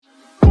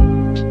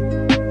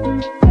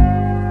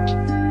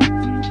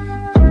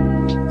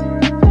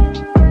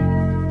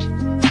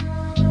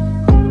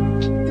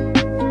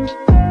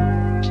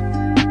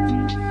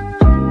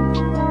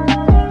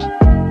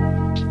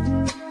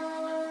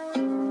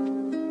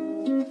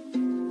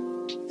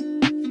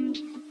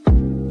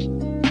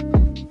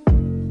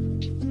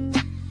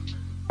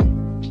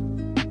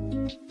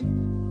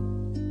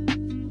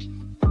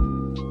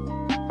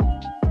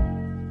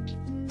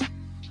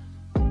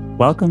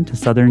Welcome to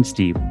Southern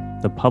Steep,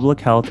 the public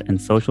health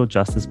and social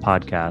justice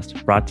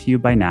podcast brought to you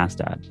by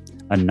NASTAD,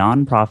 a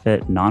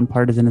nonprofit,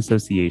 nonpartisan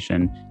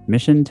association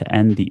mission to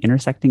end the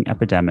intersecting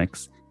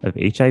epidemics of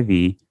HIV,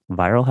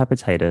 viral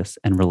hepatitis,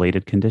 and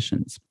related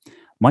conditions.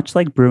 Much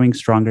like brewing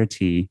stronger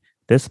tea,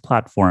 this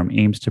platform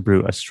aims to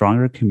brew a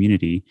stronger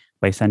community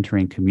by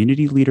centering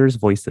community leaders'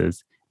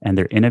 voices and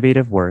their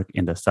innovative work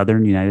in the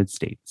Southern United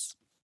States.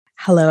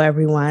 Hello,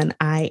 everyone.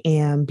 I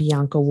am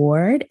Bianca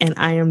Ward, and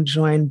I am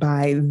joined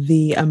by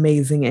the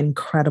amazing,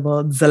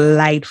 incredible,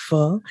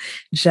 delightful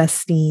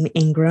Justine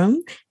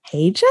Ingram.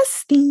 Hey,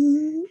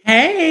 Justine.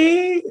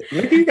 Hey,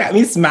 look, you got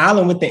me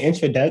smiling with the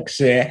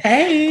introduction.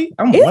 Hey,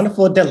 I'm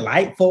wonderful,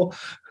 delightful.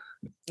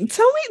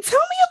 Tell me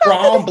about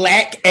strong,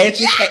 black,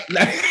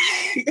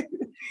 educated.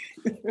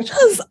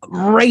 Just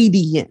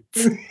radiant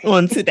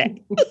on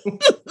today.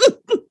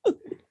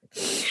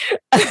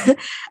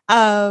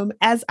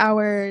 As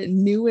our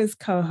newest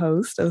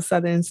co-host of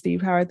Southern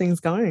Steep, how are things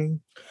going?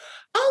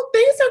 Oh,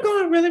 things are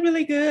going really,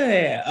 really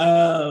good.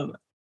 I'm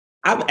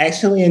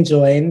actually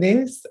enjoying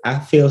this. I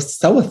feel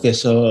so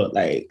official.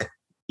 Like,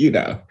 you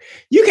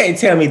can't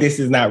tell me this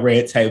is not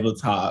red table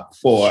talk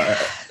for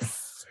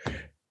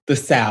the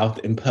South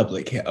in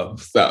public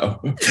health.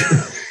 So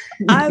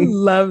I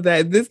love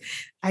that.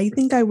 I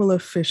think I will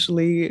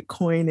officially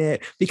coin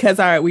it because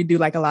we do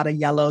like a lot of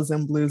yellows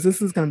and blues.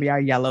 This is going to be our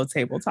yellow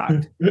table talk.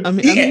 I'm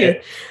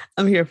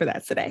here for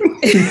that today.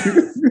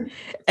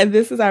 And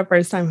this is our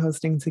first time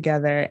hosting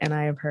together, and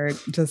I have heard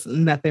just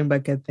nothing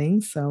but good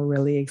things. So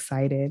really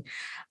excited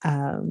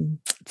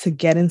to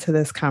get into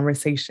this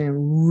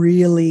conversation.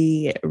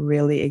 Really,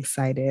 really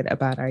excited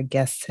about our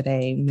guest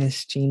today,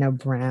 Miss Gina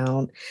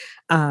Brown.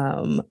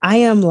 I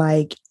am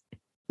like,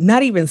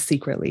 not even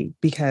secretly,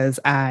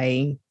 because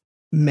I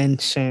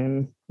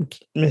mention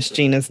Miss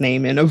Gina's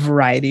name in a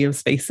variety of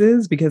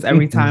spaces, because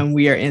every time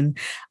we are in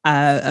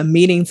a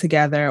meeting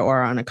together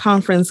or on a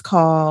conference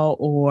call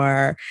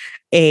or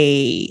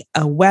a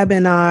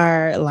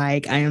webinar,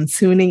 like I am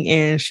tuning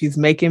in, she's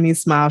making me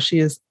smile. She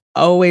is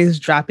always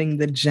dropping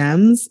the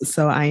gems.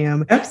 So I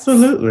am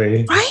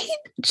absolutely right.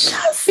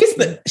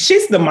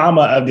 She's the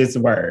mama of this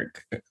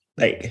work.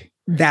 Like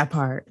that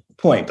part.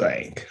 Point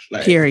blank.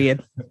 Like,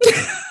 period.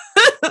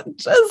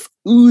 Just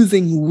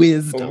oozing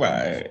wisdom.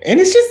 Right. And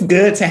it's just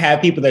good to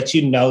have people that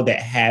you know that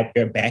have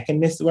your back in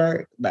this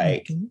work.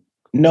 Like,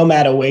 no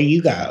matter where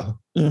you go.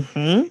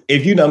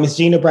 If you know Miss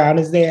Gina Brown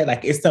is there,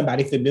 like it's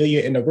somebody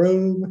familiar in the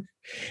room.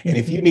 And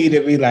if you need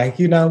to be like,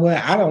 you know what,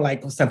 I don't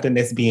like something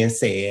that's being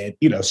said,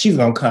 she's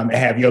going to come and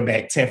have your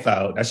back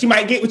tenfold. Now, she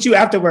might get with you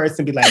afterwards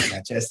and be like,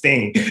 not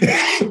Justine.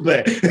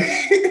 But,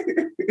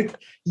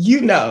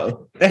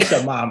 that's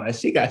your mama.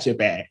 She got your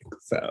back.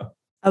 So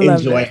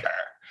enjoy her.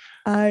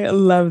 I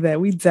love that.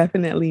 We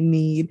definitely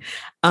need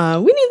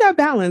that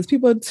balance,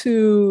 people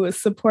to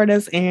support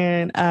us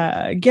and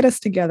get us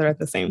together at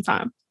the same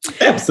time.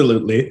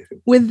 Absolutely.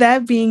 With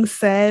that being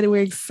said,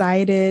 we're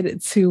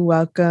excited to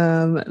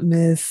welcome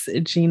Miss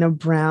Gina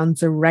Brown,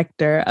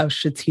 Director of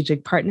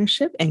Strategic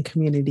Partnership and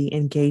Community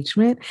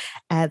Engagement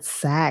at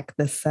SAC,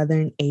 the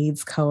Southern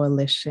AIDS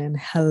Coalition.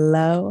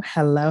 Hello,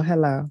 hello,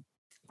 hello.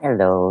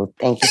 Hello.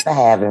 Thank you for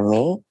having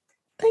me.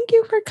 Thank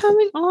you for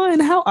coming on.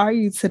 How are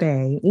you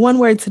today? One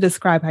word to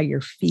describe how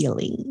you're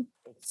feeling.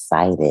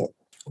 Excited.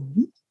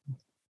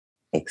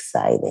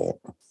 Excited.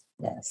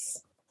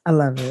 Yes. I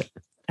love it.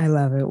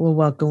 Well,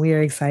 welcome. We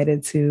are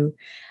excited to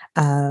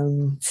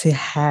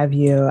have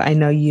you. I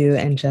know you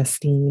and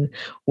Justine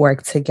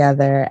work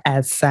together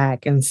at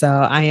SAC, and so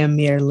I am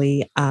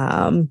merely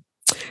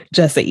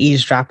just an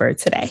eavesdropper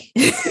today.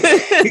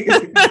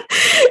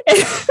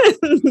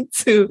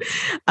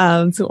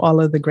 to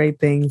all of the great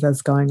things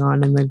that's going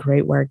on and the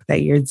great work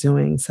that you're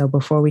doing. So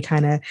before we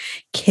kind of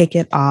kick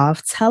it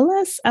off, tell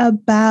us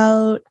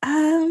about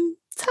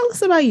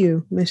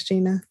you, Miss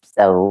Gina.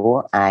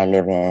 So I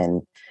live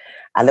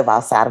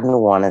outside of New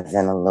Orleans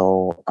in a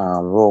little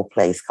rural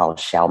place called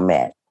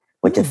Chalmette,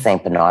 which is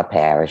St. Bernard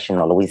Parish.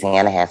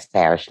 Louisiana has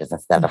parishes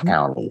instead of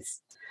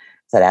counties.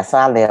 So that's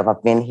where I live.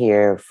 I've been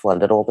here for a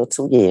little over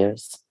 2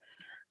 years.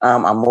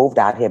 I moved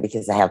out here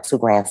because I have 2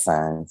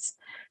 grandsons,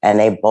 and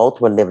they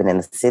both were living in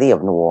the city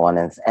of New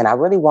Orleans. And I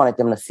really wanted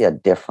them to see a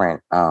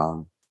different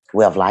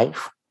way of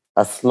life,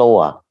 a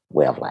slower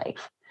way of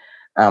life.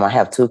 I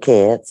have 2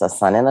 kids, a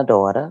son and a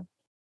daughter.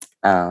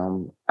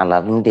 I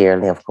love them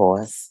dearly, of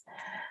course.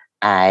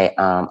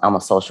 I'm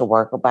a social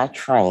worker by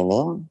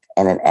training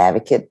and an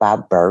advocate by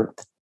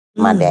birth.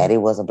 My daddy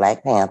was a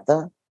Black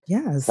Panther.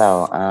 Yes.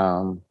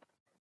 So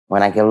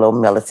when I get a little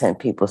militant,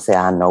 people say,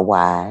 I know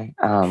why,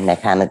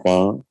 that kind of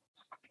thing.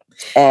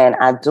 And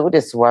I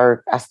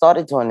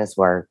started doing this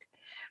work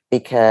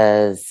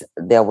because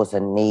there was a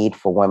need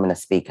for women to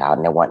speak out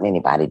and there wasn't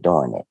anybody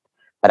doing it.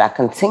 But I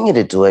continue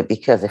to do it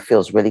because it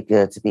feels really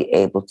good to be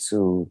able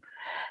to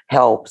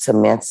help to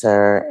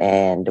mentor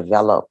and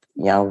develop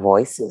young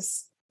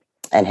voices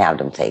and have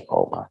them take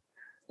over,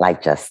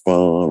 like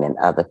Justine and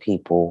other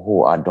people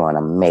who are doing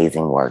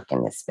amazing work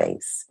in this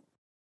space.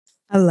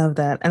 I love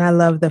that. And I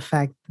love the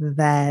fact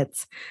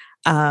that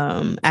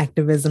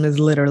activism is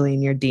literally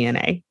in your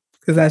DNA.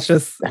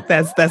 Because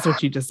that's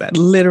what you just said.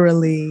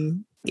 Literally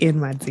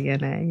in my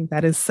DNA.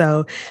 That is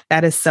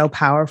so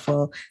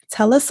powerful.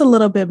 Tell us a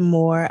little bit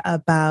more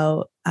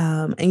about,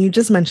 and you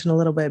just mentioned a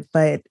little bit,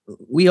 but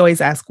we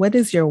always ask, what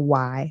is your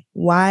why?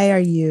 Why are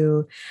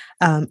you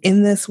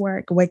in this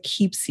work? What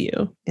keeps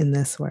you in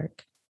this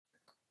work?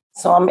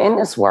 So I'm in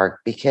this work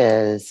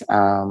because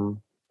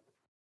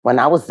when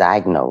I was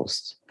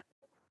diagnosed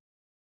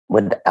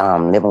with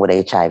living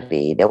with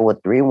HIV, there were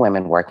 3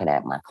 women working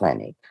at my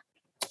clinic.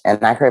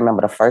 And I can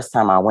remember the first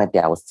time I went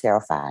there, I was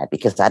terrified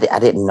because I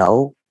didn't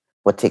know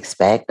what to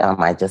expect.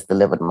 I just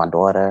delivered my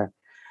daughter.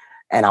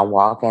 And I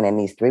walk in and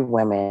these 3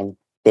 women,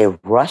 they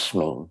rush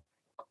me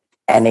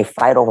and they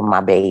fight over my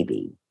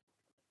baby.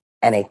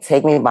 And they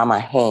take me by my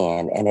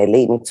hand and they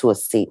lead me to a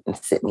seat and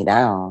sit me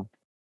down.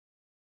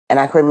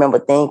 And I can remember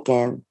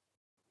thinking,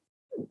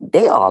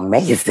 they are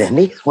amazing.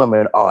 These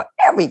women are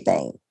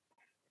everything.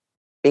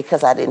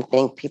 Because I didn't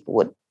think people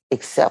would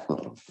accept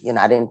me.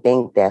 I didn't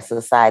think that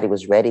society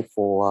was ready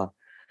for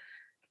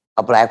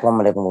a Black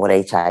woman living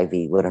with HIV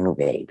with a new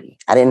baby.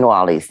 I didn't know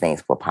all these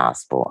things were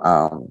possible.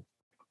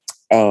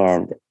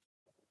 And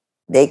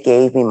they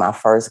gave me my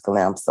first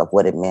glimpse of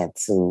what it meant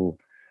to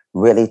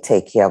really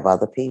take care of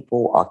other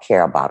people or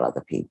care about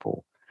other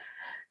people.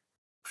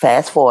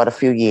 Fast forward a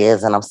few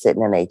years and I'm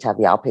sitting in an HIV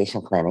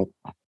outpatient clinic.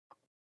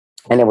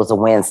 And it was a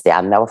Wednesday.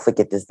 I'll never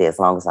forget this day as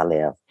long as I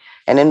live.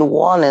 And in New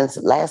Orleans,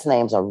 last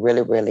names are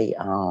really, really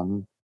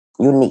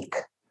unique.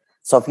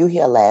 So if you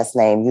hear a last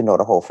name, you know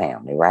the whole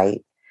family,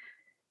 right?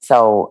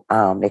 So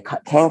they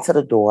came to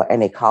the door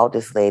and they called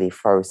this lady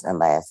first and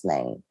last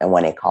name. And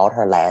when they called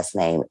her last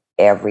name,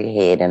 every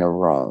head in the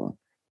room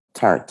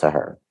turned to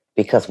her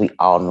because we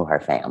all knew her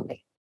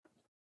family.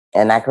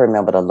 And I can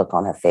remember the look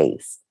on her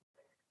face.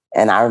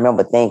 And I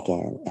remember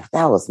thinking, if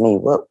that was me,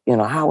 what,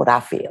 how would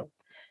I feel?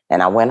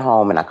 And I went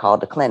home and I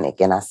called the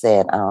clinic and I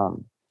said,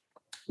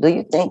 do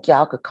you think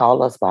y'all could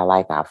call us by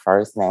like our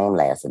first name,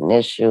 last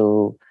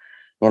initial?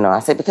 I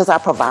said, because our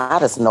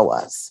providers know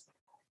us.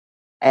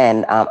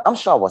 And I'm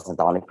sure I wasn't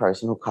the only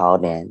person who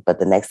called in, but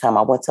the next time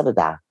I went to the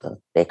doctor,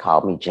 they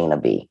called me Gina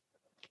B.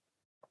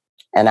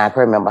 And I can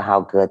remember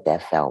how good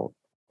that felt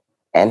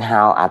and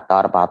how I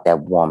thought about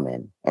that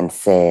woman and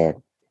said,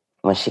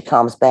 when she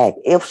comes back,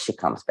 if she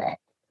comes back,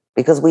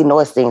 because we know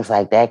it's things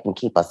like that can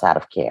keep us out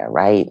of care,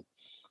 right?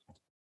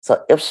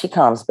 So if she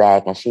comes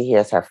back and she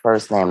hears her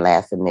first name,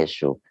 last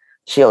initial,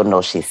 she'll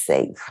know she's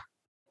safe.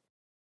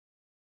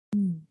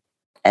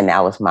 And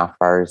that was my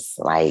first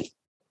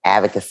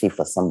advocacy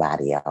for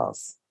somebody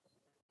else.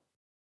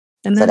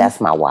 And so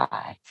that's my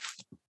why.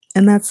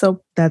 And that's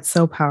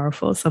so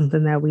powerful.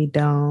 Something that we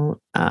don't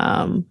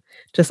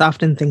just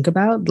often think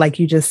about. Like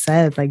you just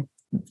said,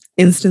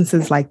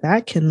 instances like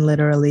that can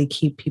literally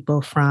keep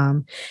people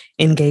from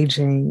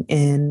engaging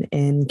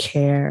in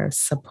care,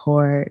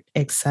 support,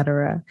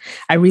 etc.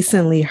 I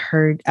recently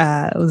heard,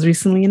 I was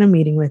recently in a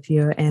meeting with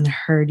you and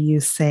heard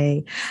you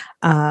say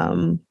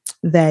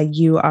that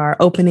you are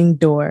opening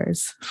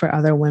doors for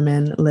other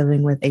women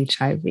living with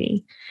HIV.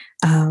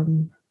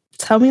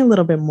 Tell me a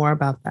little bit more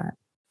about that.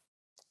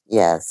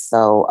 Yes.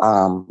 So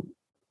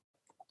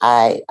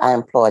I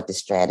employed this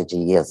strategy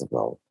years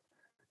ago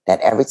that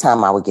every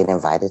time I would get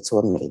invited to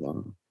a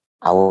meeting,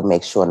 I would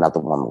make sure another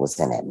woman was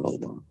in that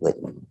meeting with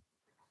me.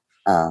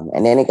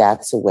 And then it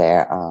got to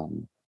where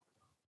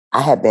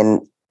I had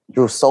been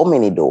through so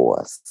many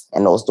doors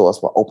and those doors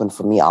were open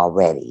for me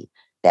already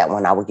that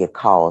when I would get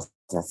calls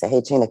and say,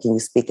 hey, Gina, can you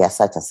speak at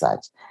such and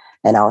such?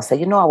 And I would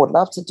say, I would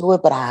love to do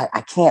it, but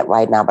I can't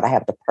right now, but I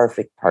have the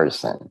perfect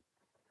person.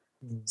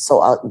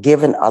 So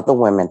giving other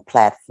women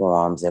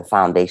platforms and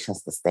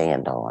foundations to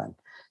stand on,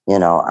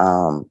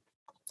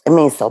 it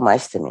means so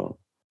much to me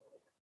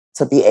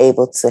to be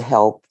able to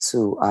help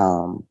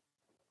to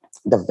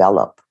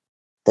develop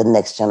the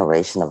next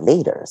generation of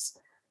leaders.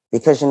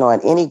 Because, in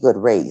any good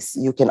race,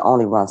 you can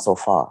only run so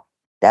far.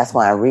 That's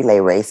why in relay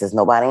races,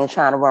 nobody ain't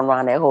trying to run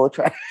around that whole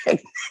track.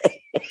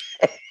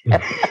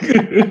 At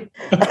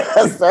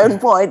a certain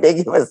point, they're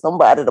giving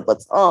somebody the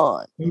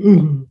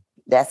baton.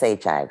 That's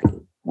HIV.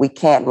 We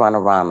can't run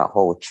around the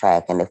whole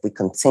track. And if we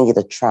continue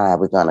to try,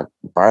 we're going to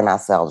burn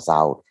ourselves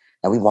out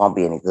and we won't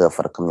be any good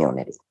for the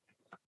community.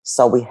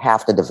 So we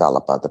have to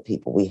develop other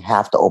people. We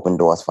have to open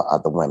doors for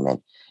other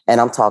women. And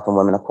I'm talking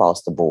women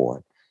across the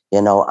board.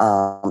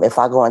 If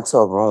I go into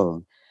a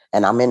room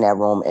and I'm in that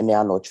room and there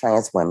are no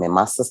trans women,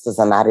 my sisters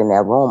are not in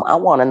that room, I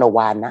want to know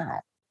why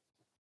not.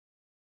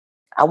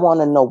 I want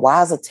to know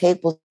why is a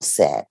table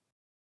set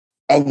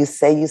and you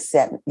say you're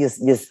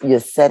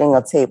setting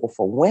a table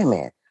for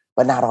women,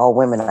 but not all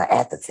women are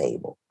at the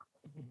table.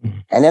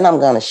 And then I'm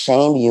going to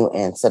shame you.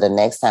 And so the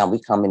next time we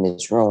come in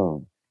this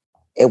room,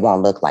 it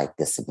won't look like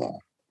this again.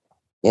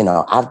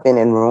 I've been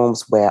in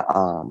rooms where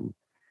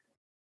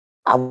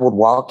I would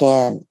walk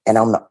in and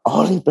I'm the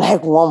only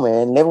Black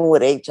woman living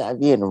with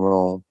HIV in the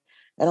room.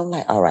 And I'm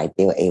like, all right,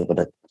 they were able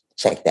to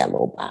check that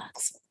little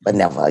box, but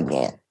never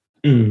again.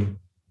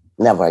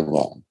 Never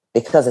again.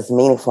 Because it's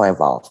meaningful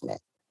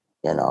involvement,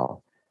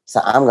 So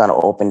I'm going to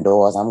open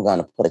doors. I'm going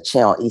to put a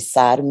chair on each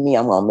side of me.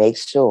 I'm going to make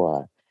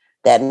sure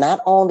that not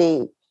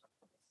only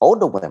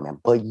older women,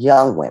 but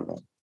young women,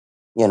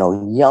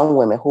 young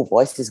women whose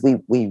voices we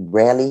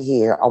rarely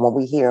hear, or when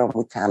we hear them,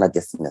 we kind of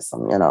dismiss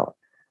them,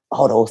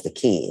 Oh, those the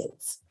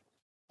kids.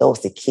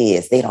 Those the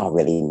kids. They don't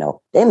really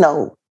know. They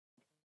know,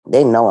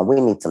 and we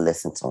need to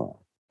listen to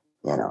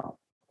them,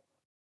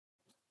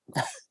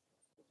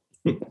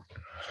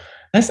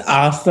 That's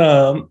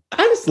awesome. I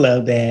just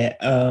love that.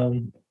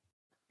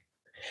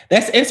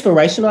 That's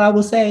inspirational, I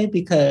would say,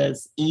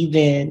 because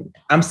even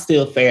I'm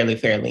still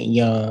fairly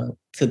young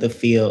to the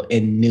field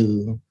and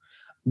new,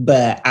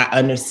 but I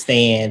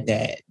understand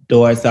that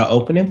doors are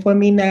opening for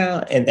me now,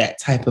 and that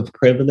type of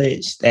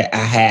privilege that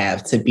I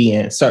have to be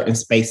in certain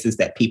spaces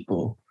that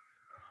people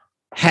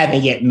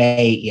haven't yet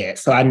made yet.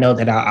 So I know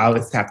that I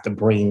always have to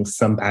bring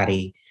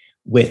somebody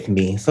with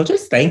me. So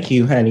just thank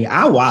you, honey.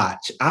 I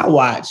watch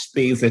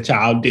things that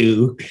y'all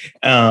do.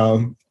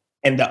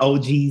 And the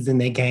OGs in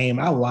the game,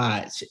 I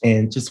watch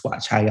and just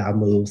watch how y'all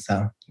move.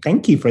 So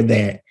thank you for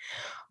that.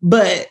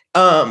 But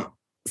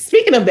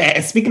speaking of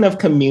that, speaking of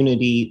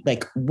community,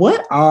 like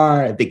what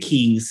are the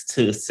keys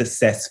to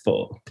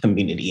successful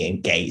community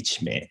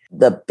engagement?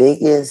 The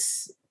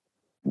biggest,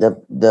 the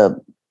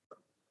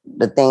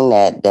thing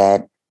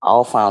that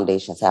all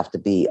foundations have to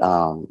be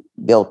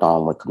built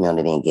on with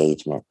community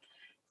engagement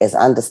is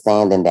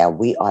understanding that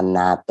we are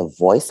not the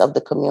voice of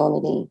the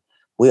community.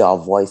 We are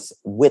voice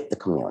with the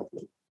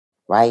community,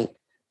 right?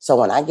 So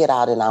when I get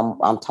out and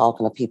I'm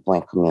talking to people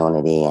in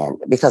community, and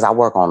because I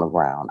work on the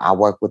ground, I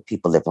work with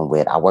people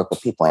I work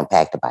with people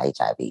impacted by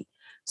HIV.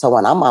 So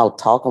when I'm out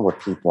talking with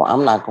people,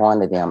 I'm not going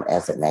to them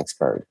as an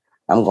expert.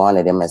 I'm going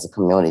to them as a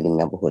community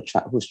member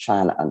who's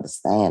trying to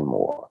understand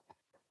more.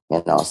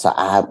 So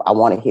I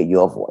want to hear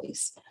your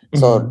voice. Mm-hmm.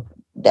 So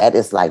that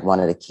is like one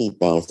of the key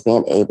things,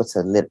 being able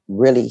to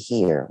really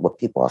hear what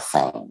people are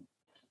saying,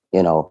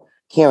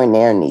 hearing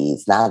their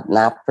needs,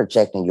 not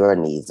projecting your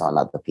needs on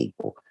other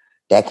people,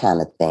 that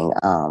kind of thing.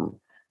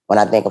 When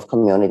I think of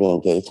community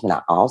engagement,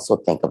 I also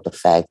think of the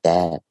fact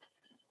that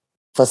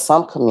for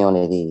some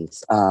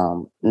communities,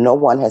 no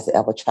one has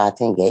ever tried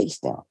to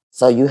engage them.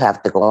 So you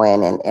have to go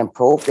in and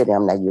prove to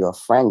them that you're a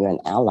friend, you're an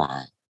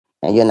ally.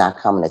 And you're not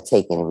coming to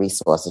take any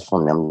resources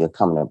from them. You're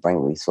coming to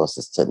bring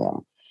resources to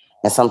them.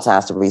 And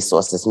sometimes the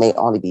resources may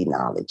only be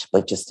knowledge,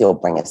 but you're still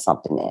bringing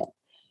something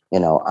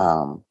in.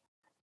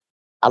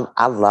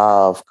 I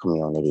love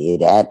community.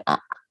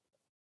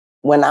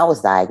 When I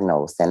was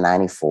diagnosed in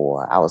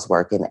 94, I was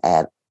working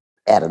at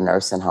a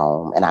nursing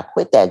home, and I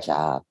quit that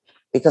job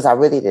because I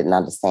really didn't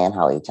understand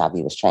how HIV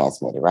was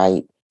transmitted,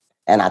 right?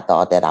 And I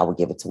thought that I would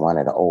give it to one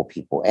of the old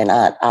people. And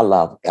I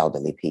love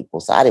elderly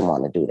people, so I didn't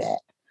want to do that.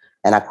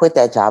 And I quit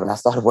that job and I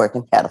started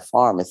working at a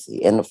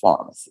pharmacy, at a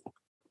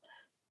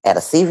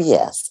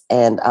CVS.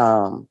 And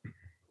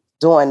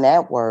doing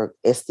that work,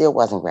 it still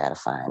wasn't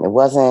gratifying. It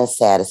wasn't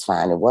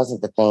satisfying. It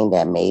wasn't the thing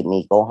that made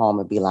me go home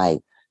and be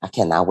like, I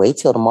cannot wait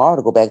till tomorrow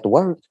to go back to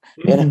work,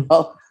 And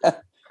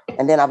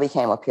then I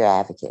became a peer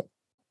advocate.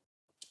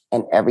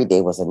 And every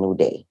day was a new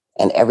day.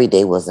 And every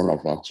day was an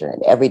adventure.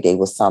 And every day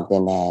was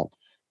something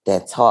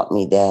that taught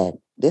me that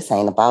this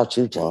ain't about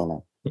you,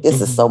 Gina.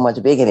 This is so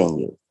much bigger than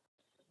you.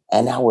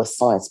 And that was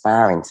so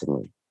inspiring to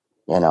me,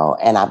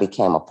 and I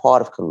became a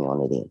part of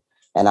community,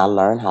 and I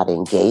learned how to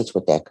engage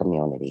with that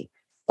community.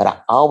 But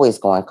I always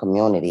go in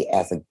community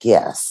as a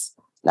guest,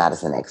 not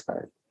as an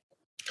expert.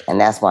 And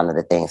that's one of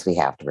the things we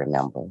have to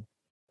remember.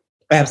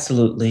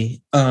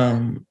 Absolutely.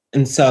 And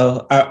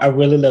so I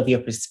really love your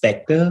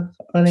perspective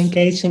on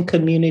engaging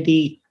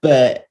community.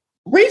 But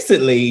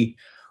recently,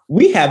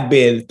 we have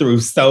been through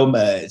so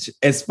much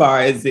as far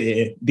as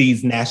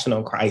these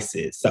national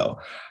crises. So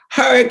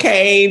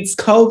hurricanes,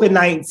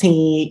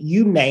 COVID-19,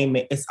 you name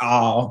it, it's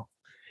all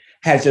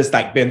has just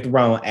like been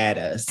thrown at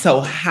us. So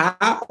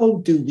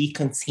how do we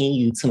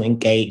continue to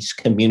engage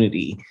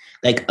community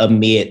like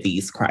amid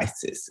these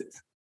crises?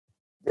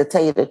 To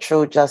tell you the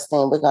truth,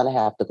 Justine, we're going to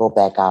have to go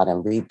back out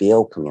and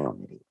rebuild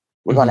community.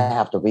 We're going to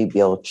have to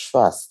rebuild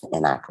trust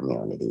in our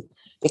community.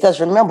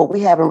 Because remember,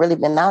 we haven't really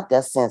been out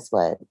there since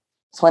the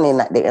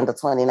end of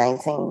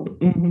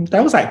 2019.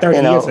 That was like 30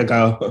 years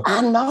ago.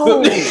 I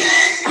know.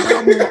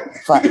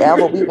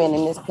 Forever. We've been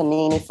in this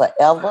community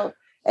forever,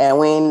 and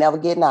we ain't never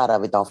getting out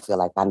of it. Don't feel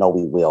like I know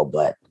we will,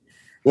 but,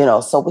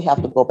 so we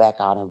have to go back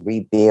out and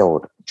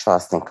rebuild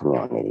trust in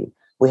community.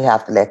 We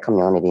have to let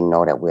community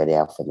know that we're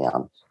there for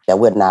them, that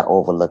we're not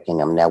overlooking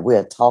them, that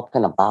we're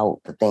talking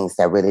about the things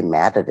that really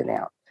matter to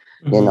them.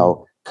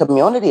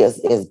 Community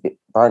is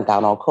burnt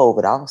out on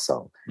COVID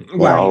also.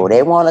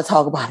 They want to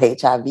talk about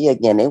HIV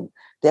again.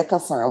 They're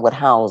concerned with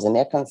housing.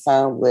 They're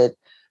concerned with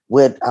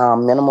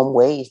minimum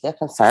wage. They're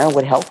concerned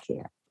with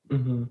healthcare.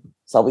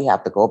 So we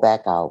have to go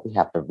back out. We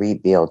have to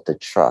rebuild the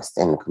trust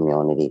in the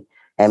community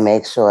and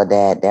make sure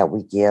that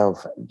we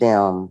give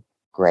them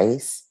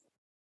grace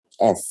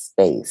and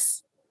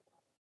space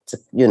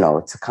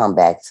to come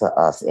back to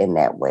us in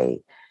that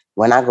way.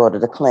 When I go to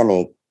the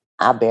clinic,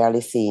 I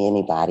barely see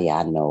anybody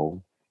I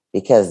know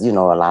because, a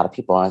lot of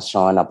people aren't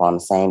showing up on the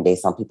same day.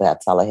 Some people have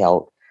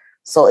telehealth.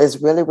 So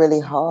it's really, really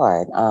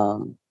hard.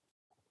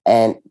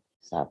 And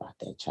sorry about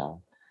that,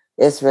 child.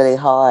 It's really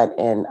hard.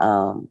 And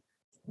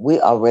we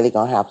are really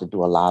going to have to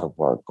do a lot of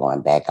work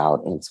going back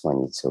out in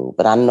 22.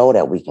 But I know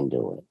that we can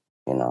do it,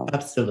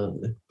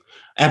 Absolutely.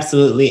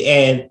 Absolutely.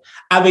 And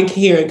I've been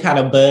hearing kind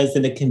of buzz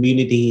in the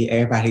community.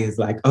 Everybody is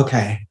like,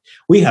 okay,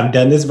 we have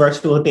done this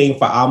virtual thing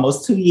for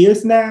almost 2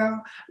 years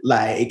now.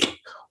 Like,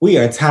 we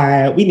are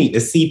tired. We need to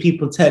see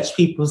people, touch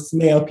people,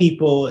 smell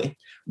people,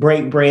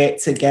 break bread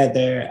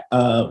together.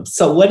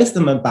 So what is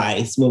some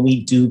advice when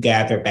we do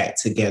gather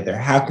back together?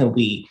 How can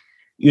we,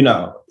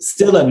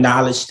 still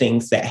acknowledge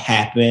things that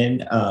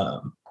happen,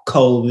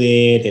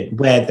 COVID and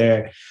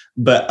weather,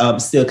 but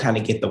still kind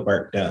of get the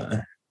work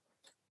done?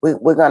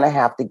 We're going to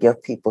have to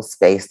give people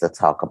space to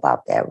talk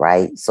about that,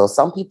 right? So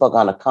some people are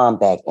going to come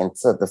back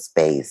into the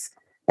space,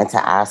 into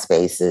our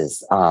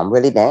spaces,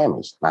 really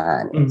damaged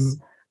behind us.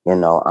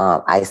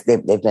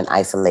 They've been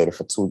isolated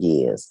for 2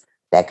 years,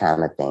 that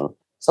kind of thing.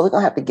 So we're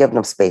going to have to give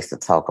them space to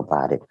talk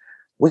about it.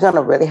 We're going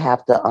to really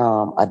have to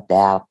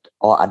adopt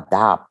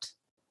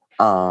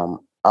a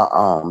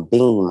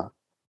BEAM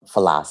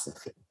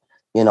philosophy.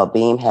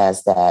 BEAM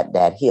has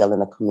that heal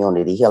in the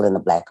community, heal in the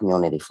Black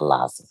community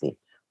philosophy.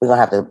 We're going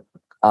to have to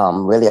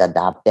really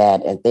adopt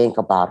that and think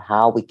about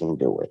how we can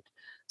do it.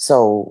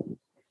 So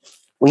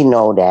we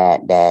know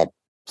that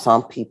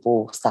some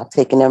people stopped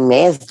taking their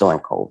meds during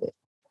COVID.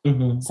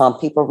 Mm-hmm. Some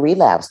people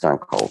relapsed during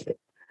COVID.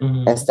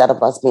 Mm-hmm. Instead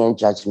of us being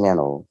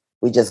judgmental,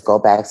 we just go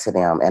back to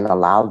them and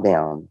allow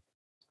them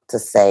to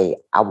say,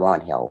 I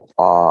want help,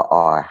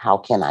 or how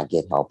can I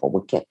get help,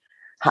 or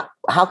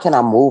how can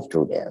I move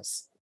through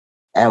this?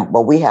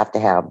 But we have to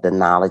have the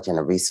knowledge and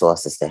the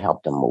resources to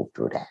help them move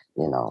through that,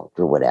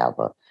 through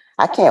whatever.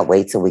 I can't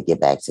wait till we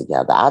get back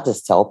together. I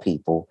just tell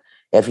people,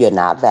 if you're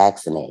not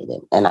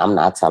vaccinated, and I'm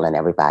not telling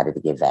everybody to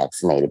get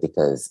vaccinated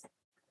because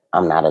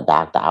I'm not a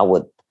doctor. I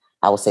would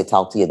say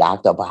talk to your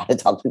doctor about it,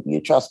 talk to people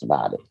you trust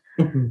about it.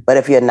 Mm-hmm. But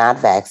if you're not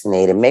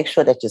vaccinated, make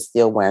sure that you're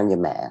still wearing your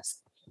mask,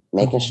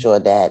 making mm-hmm. sure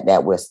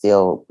that we're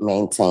still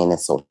maintaining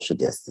social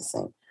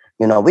distancing.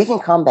 We can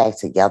come back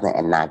together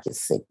and not get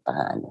sick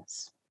behind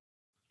this.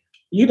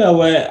 You know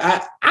what?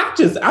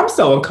 I'm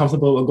so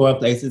uncomfortable with going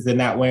places and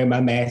not wearing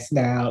my mask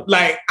now.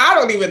 Like, I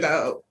don't even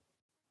know.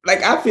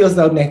 Like, I feel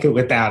so naked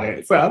without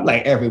it. So I'm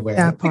like everywhere.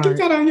 That part. You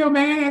got on your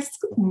mask.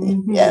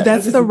 Mm-hmm. Yeah,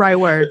 that's the right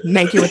word.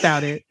 Naked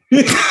without it.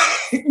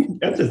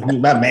 I just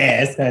need my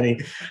mask, honey.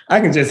 I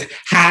can just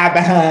hide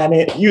behind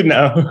it.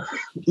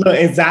 Little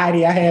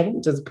anxiety I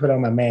have, just put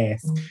on my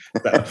mask.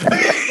 So.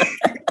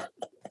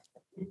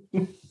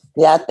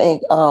 Yeah, I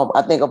think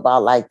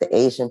about like the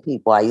Asian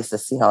people I used to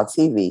see on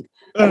TV.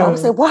 And I would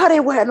say, why are they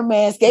wearing a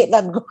mask? Ain't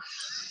nothing go.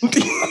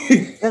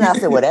 Then I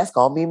said, well, that's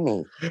going to be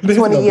me.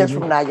 20 years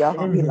from now, y'all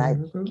going to be like,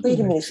 wait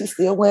a minute, she's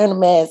still wearing a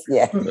mask?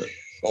 Yeah.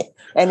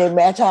 And they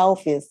match our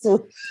outfits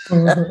too.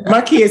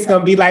 My kids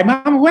going to be like,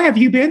 Mama, what have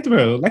you been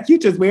through? Like, you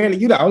just wearing it.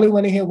 You're the only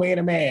one in here wearing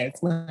a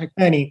mask. I'm like,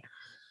 honey,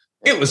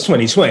 it was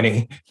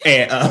 2020.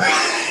 And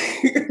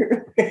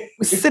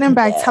sitting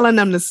back telling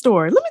them the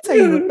story. Let me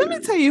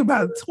tell you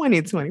about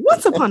 2020.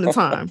 Once upon a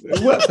time.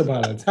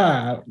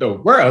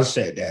 The world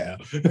shut down.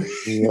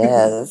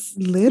 Yes.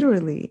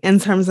 Literally. In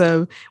terms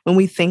of when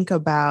we think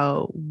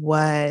about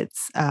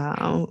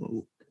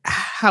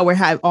how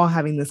we're all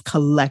having this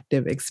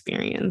collective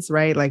experience,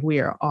 right? Like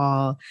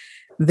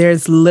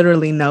there's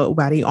literally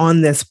nobody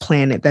on this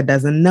planet that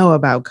doesn't know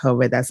about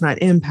COVID, that's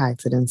not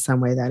impacted in some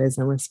way, that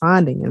isn't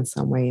responding in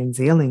some way and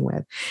dealing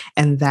with.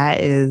 And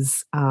that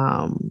is,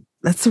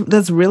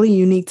 that's really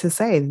unique to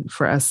say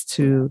for us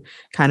to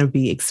kind of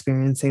be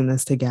experiencing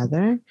this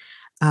together.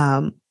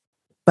 But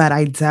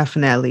I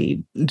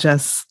definitely,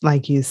 just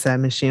like you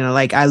said, Machina,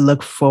 like I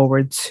look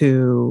forward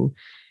to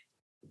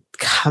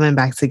coming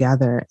back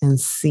together and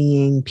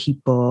seeing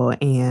people.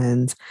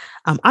 And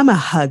I'm a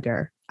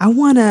hugger. I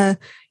want to,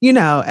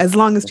 as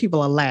long as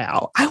people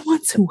allow, I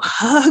want to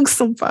hug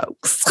some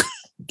folks.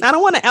 I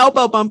don't want to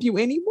elbow bump you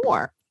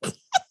anymore.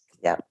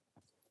 Yeah.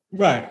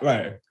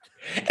 Right.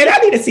 And I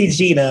need to see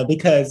Gina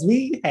because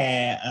we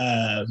had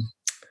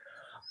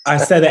our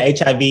Southern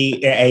HIV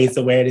and AIDS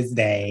Awareness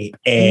Day.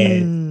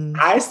 And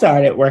I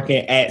started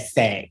working at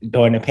SAC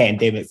during the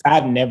pandemic. So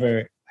I've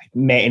never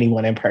met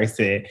anyone in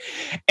person.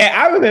 And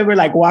I remember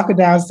walking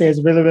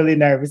downstairs really, really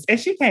nervous. And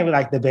she came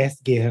with the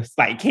best gifts,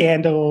 like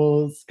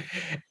candles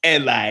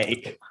and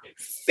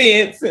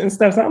scents and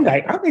stuff. So I'm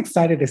I'm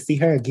excited to see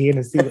her again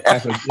and see what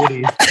type of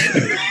goodies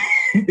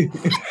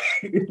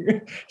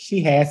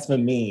she has for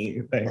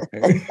me.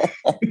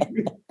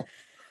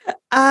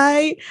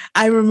 I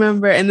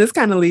remember, and this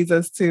kind of leads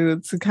us to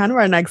kind of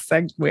our next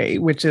segue,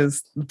 which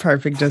is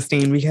perfect,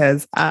 Justine,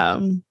 because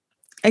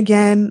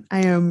again, I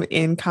am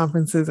in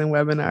conferences and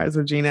webinars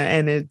with Gina,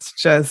 and it's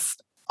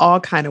just all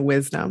kind of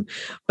wisdom.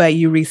 But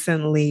you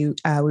recently,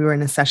 we were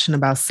in a session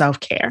about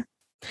self-care,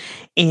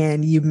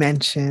 and you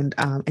mentioned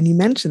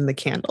the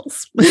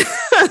candles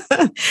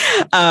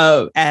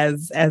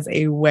as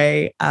a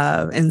way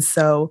of. And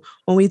so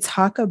when we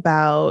talk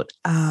about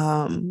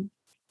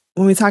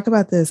when we talk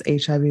about this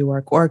HIV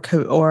work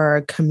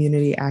or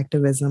community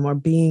activism or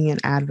being an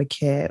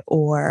advocate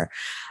or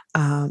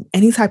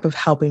any type of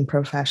helping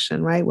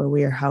profession, right, where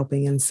we are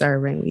helping and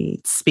serving, we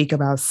speak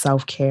about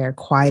self-care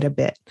quite a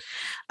bit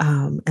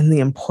and the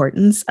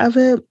importance of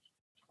it.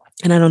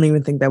 And I don't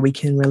even think that we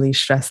can really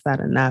stress that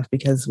enough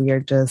because we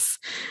are just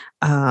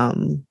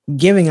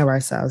giving of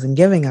ourselves and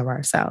giving of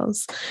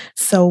ourselves.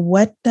 So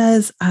what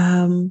does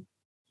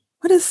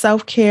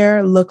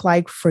self-care look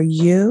like for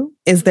you?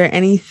 Is there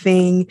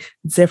anything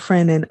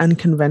different and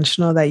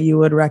unconventional that you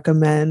would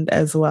recommend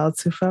as well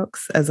to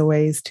folks as a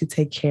ways to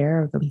take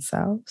care of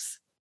themselves?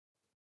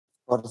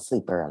 Go to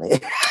sleep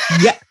early.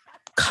 Yeah.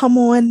 Come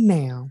on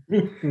now.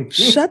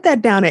 Shut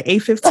that down at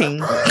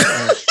 8:15.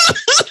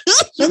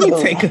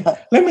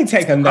 Let me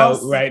take a note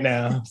right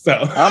now. So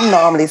I'm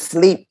normally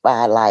sleep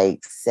by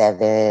like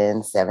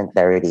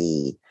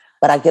 7:30,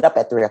 but I get up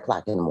at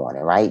 3:00 in the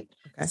morning, right?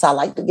 Okay. So I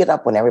like to get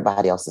up when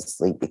everybody else is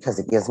asleep because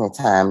it gives me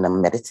time to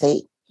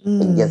meditate.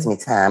 It gives me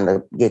time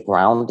to get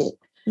grounded.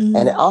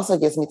 And it also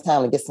gives me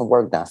time to get some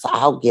work done. So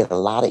I'll get a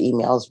lot of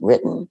emails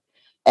written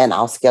and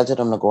I'll schedule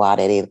them to go out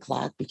at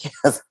 8:00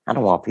 because I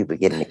don't want people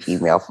getting an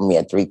email from me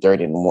at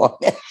 3:30 in the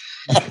morning.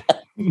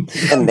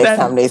 And next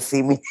time they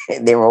see me,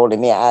 they're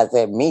rolling their eyes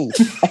at me.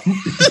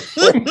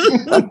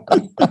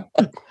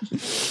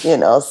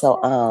 So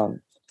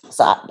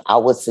I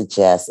would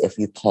suggest, if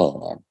you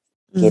can,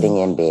 getting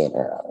in bed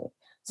early.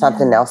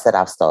 Something else that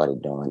I've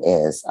started doing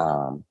is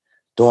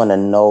doing a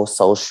no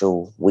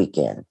social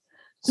weekend.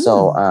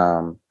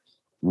 So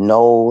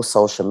no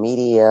social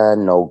media,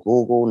 no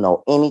Google,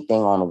 no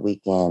anything on the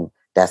weekend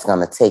that's going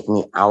to take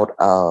me out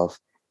of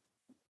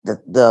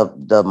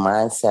the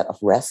mindset of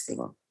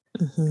resting.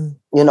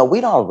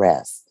 We don't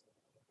rest.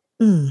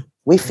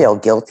 We feel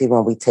guilty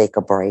when we take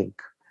a break.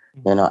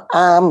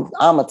 I'm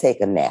going to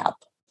take a nap.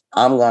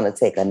 I'm going to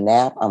take a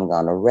nap. I'm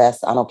going to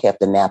rest. I don't care if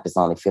the nap is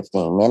only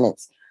 15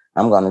 minutes.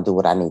 I'm going to do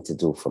what I need to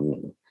do for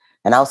me.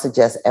 And I'll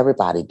suggest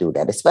everybody do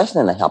that, especially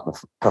in the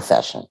health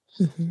profession,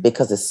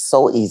 because it's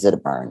so easy to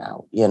burn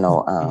out.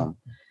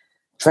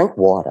 Drink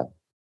water.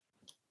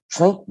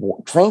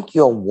 Drink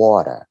your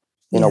water.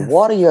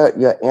 Water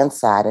your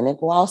inside and then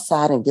go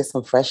outside and get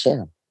some fresh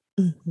air.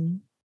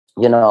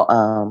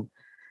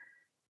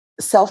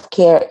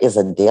 Self-care is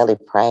a daily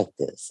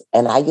practice.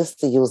 And I used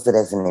to use it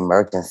as an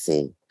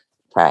emergency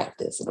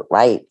practice,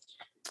 right?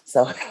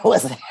 So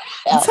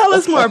tell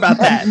us more about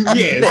that.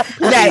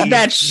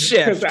 that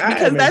shift,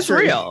 because that's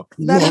real.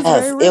 That is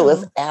very real. It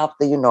was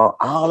after,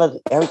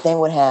 everything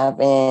would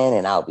happen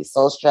and I would be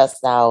so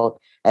stressed out.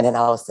 And then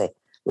I would say,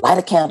 light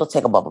a candle,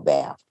 take a bubble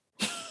bath.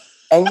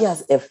 And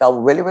yes, it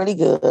felt really, really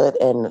good.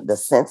 And the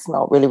scent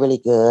smelled really, really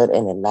good.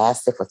 And it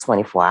lasted for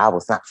 24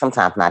 hours,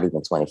 sometimes not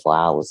even 24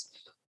 hours.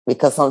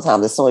 Because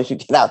sometimes as soon as you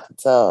get out the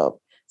tub,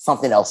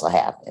 something else will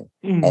happen.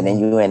 And then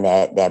you're in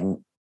that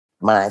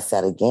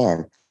mindset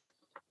again.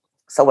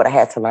 So what I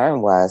had to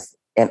learn was,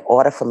 in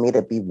order for me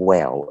to be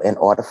well, in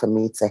order for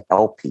me to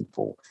help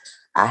people,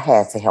 I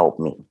had to help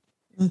me,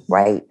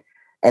 right?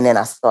 And then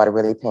I started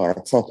really paying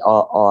attention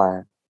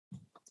or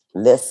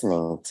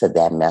listening to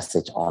that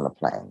message on the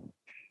plane.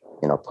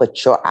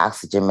 Put your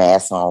oxygen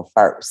mask on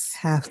first.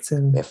 Have to.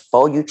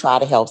 Before you try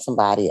to help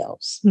somebody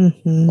else,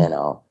 And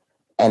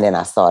then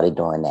I started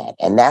doing that.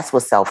 And that's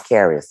what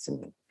self-care is to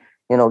me.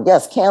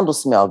 Yes,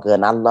 candles smell good.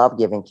 And I love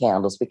giving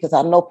candles because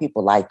I know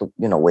people like to,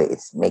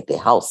 make their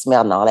house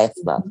smell and all that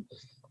stuff.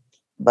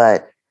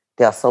 But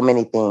there are so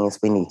many things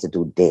we need to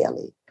do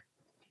daily.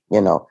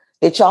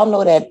 Did y'all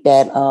know that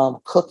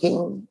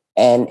cooking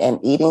and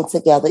eating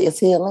together is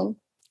healing?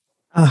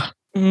 I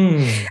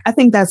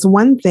think that's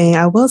one thing.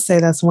 I will say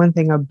that's one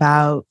thing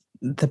about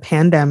the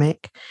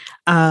pandemic.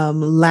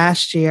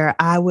 Last year,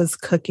 I was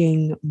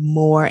cooking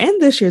more, and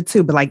this year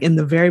too, but like in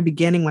the very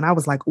beginning when I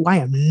was like, I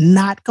am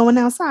not going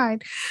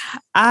outside.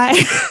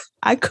 I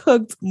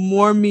cooked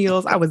more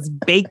meals. I was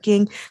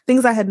baking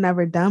things I had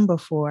never done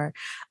before.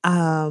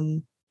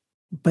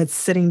 But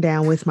sitting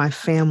down with my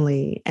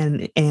family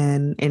and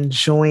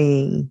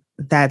enjoying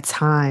that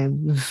time,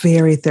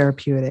 very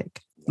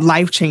therapeutic,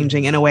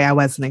 life-changing in a way I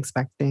wasn't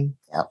expecting.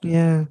 Yep.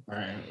 Yeah.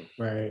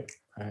 Right.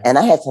 And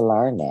I had to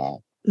learn that.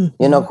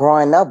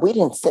 Growing up, we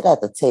didn't sit at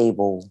the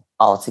table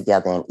all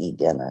together and eat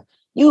dinner.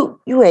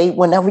 You ate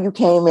whenever you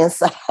came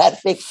inside,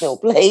 fixed your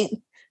plate,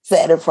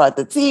 sat in front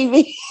of the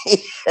TV.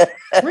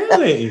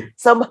 Really?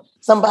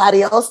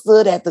 Somebody else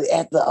stood at the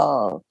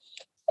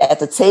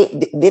table,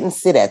 didn't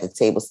sit at the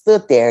table,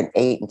 stood there and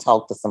ate and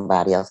talked to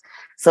somebody else.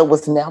 So it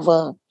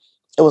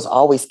was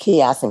always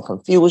chaos and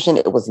confusion.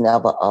 It was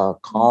never a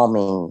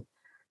calming,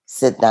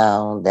 sit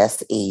down,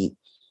 let's eat.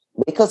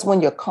 Because when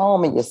you're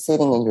calm and you're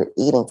sitting and you're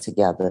eating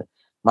together,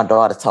 my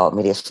daughter taught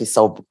me this.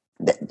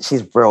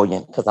 She's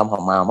brilliant because I'm her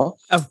mama.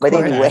 But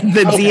anyway,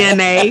 the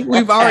DNA,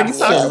 we've already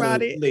talked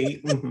about it.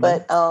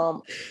 But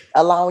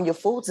allowing your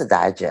food to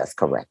digest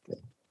correctly.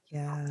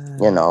 Yeah.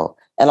 And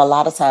a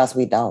lot of times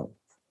we don't.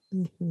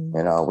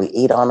 We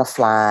eat on the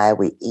fly,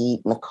 we eat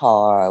in the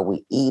car,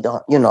 we eat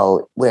on,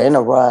 we're in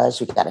a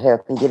rush, we got to hurry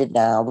up and get it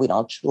down. We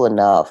don't chew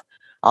enough.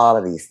 all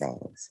of these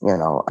things,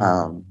 So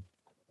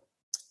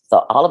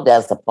all of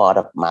that is a part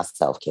of my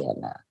self-care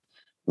now.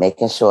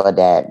 Making sure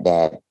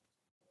that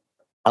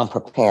I'm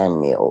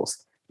preparing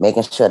meals,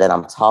 making sure that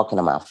I'm talking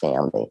to my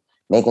family,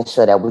 making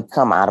sure that we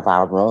come out of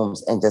our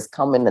rooms and just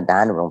come in the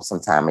dining room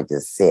sometime and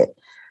just sit.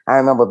 I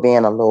remember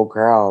being a little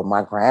girl,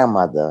 my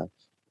grandmother,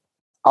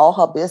 all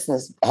her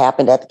business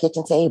happened at the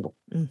kitchen table.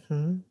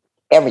 Mm-hmm.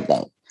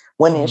 Everything.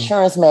 When the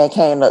insurance man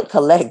came to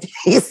collect,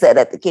 he sat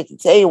at the kitchen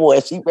table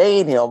and she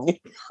paid him.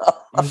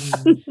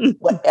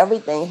 But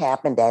everything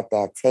happened at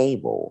that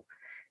table.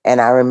 And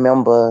I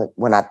remember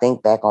when I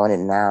think back on it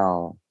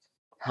now,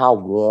 how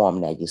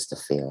warm that used to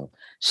feel.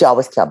 She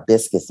always kept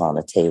biscuits on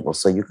the table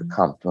so you could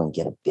come through and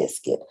get a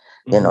biscuit.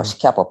 She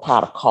kept a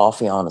pot of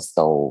coffee on the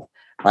stove.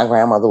 My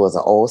grandmother was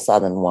an old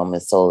Southern woman,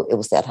 so it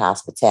was that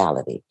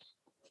hospitality.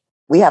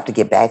 We have to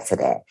get back to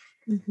that.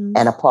 Mm-hmm.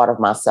 And a part of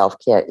my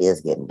self-care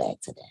is getting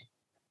back to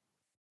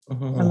that.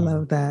 Mm-hmm. I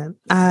love that.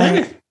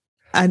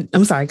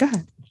 I'm sorry, go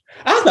ahead.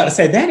 I was about to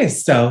say, that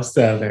is so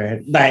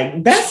Southern.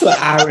 Like, that's what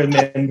I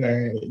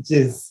remember.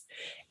 Just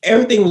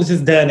everything was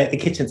just done at the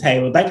kitchen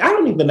table. Like, I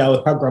don't even know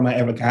if her grandma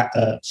ever got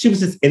up. She was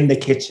just in the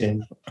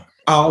kitchen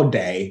all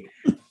day,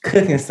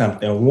 cooking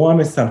something,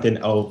 warming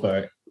something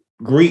over,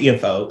 greeting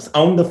folks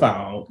on the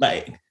phone.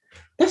 Like,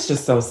 that's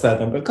just so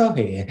Southern, but go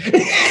ahead.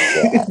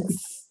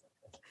 Yes.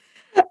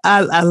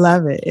 I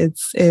love it.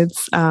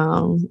 It's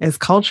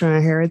culture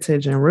and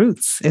heritage and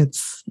roots.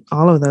 It's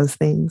all of those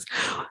things.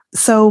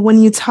 So when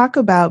you talk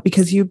about,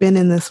 because you've been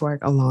in this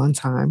work a long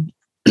time,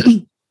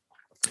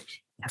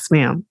 yes,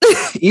 ma'am.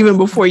 Even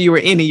before you were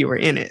in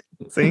it.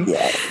 See?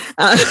 Yes.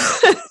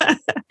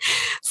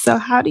 So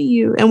how do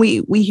you? And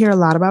we hear a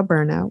lot about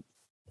burnout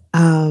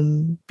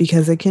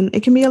because it can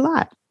be a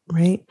lot.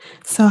 Right.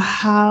 So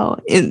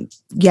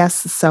yes,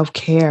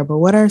 self-care, but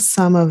what are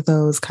some of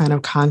those kind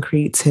of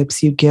concrete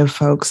tips you give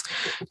folks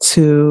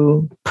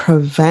to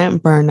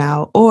prevent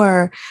burnout,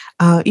 or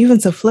even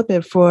to flip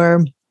it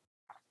for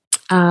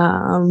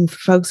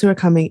folks who are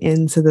coming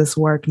into this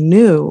work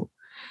new?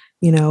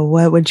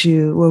 What would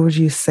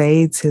you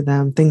say to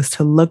them, things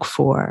to look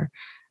for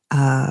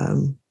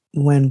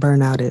when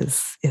burnout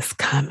is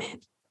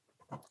coming?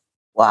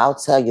 Well, I'll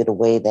tell you the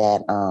way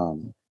that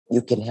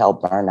you can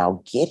help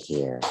burnout get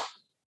here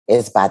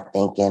is by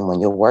thinking when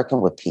you're working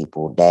with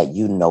people that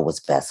you know what's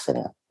best for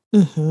them.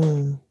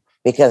 Mm-hmm.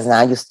 Because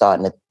now you're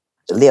starting to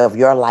live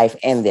your life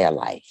and their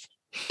life.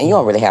 And you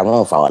don't really have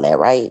room for all that,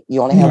 right?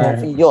 You only have room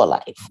for your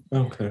life.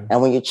 Okay.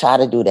 And when you try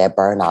to do that,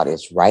 burnout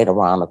is right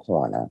around the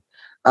corner.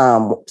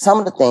 Some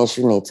of the things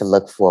you need to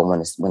look for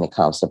when it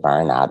comes to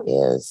burnout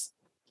is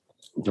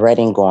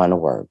dreading going to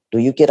work. Do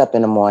you get up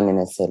in the morning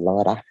and say,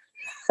 Lord,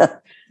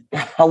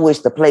 I wish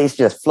the place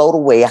just float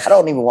away. I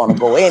don't even want to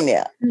go in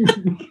there.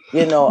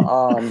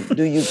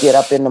 Do you get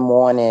up in the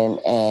morning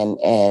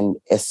and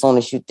as soon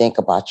as you think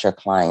about your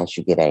clients,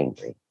 you get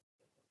angry?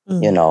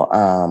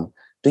 Mm.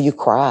 Do you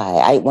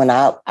cry?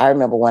 I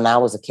remember when I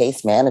was a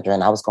case manager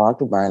and I was going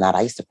through burnout,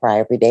 I used to cry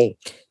every day.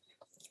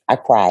 I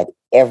cried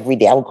every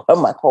day. I would go to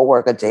my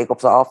coworker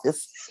Jacob's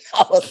office.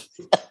 I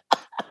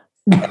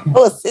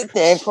would sit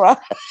there and cry.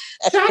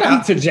 Shout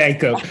out to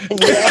Jacob.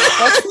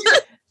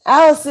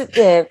 I would sit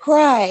there and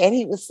cry, and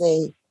he would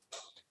say,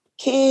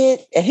 kid,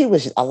 and he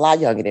was a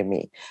lot younger than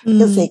me. Mm.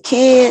 He'd say,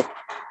 kid,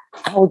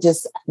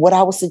 what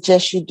I would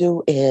suggest you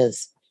do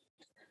is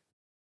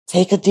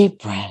take a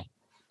deep breath.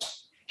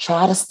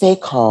 Try to stay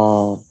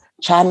calm.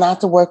 Try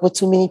not to work with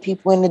too many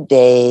people in the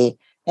day.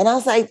 And I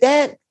was like,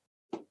 that,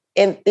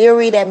 in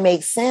theory, that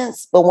makes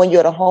sense. But when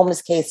you're the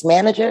homeless case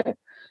manager,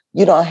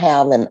 you don't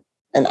have an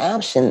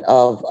option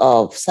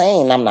of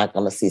saying, I'm not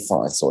going to see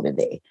so-and-so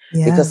today.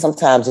 Yeah. Because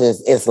sometimes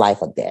it's life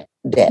or death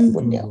mm-hmm.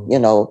 with them,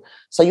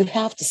 So you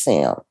have to see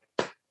them.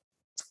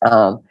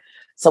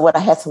 So what I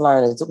had to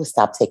learn is to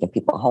stop taking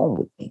people home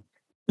with me.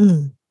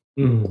 Mm.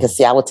 Because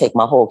I would take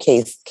my whole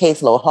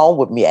caseload home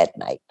with me at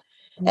night.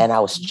 And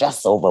I was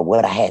stressed over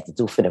what I had to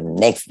do for them the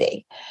next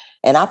day.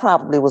 And I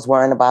probably was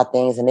worrying about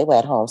things and they were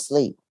at home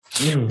sleep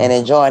and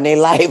enjoying their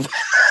life.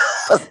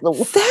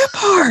 That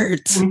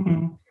part.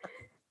 Mm-hmm.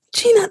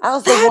 Gina, I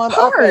was the one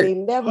up at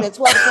 11 and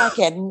 12 o'clock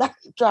at night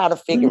trying to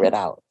figure it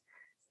out.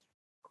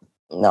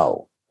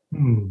 No.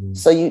 Mm-hmm.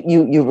 So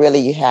you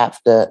really have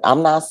to,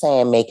 I'm not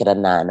saying make it a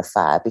 9 to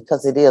 5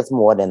 because it is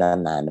more than a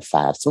 9 to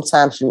 5.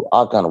 Sometimes you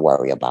are going to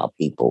worry about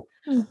people,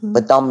 mm-hmm.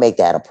 but don't make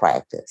that a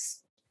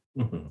practice.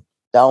 Mm-hmm.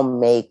 Don't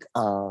make,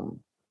 and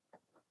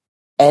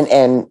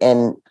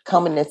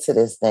coming into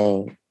this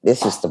thing,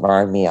 this used to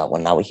burn me out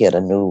when I would hear the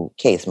new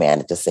case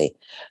manager say,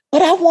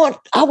 but I want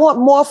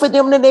more for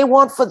them than they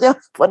want for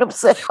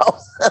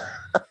themselves.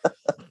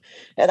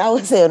 And I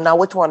would say, now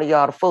which one of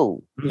y'all the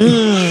fool?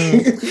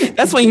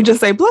 That's when you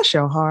just say, bless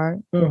your heart.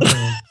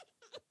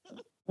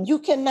 You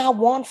cannot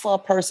want for a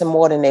person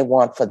more than they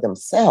want for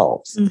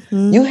themselves.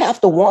 Mm-hmm. You have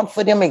to want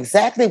for them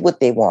exactly what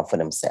they want for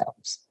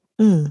themselves.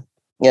 Mm.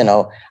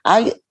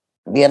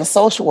 Being a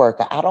social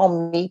worker, I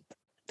don't meet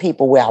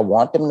people where I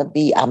want them to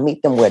be. I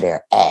meet them where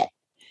they're at.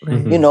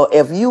 Mm-hmm.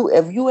 If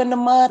you in the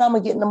mud, I'm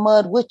gonna get in the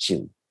mud with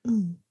you.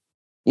 Mm.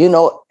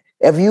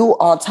 If you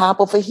on top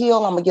of a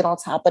hill, I'm gonna get on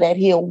top of that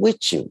hill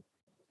with you.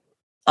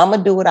 I'm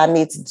gonna do what I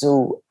need to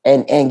do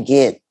and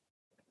get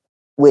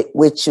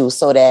with you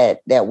so that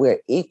we're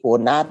equal.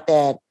 Not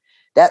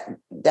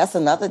that's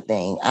another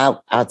thing.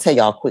 I'll tell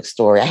y'all a quick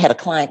story. I had a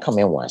client come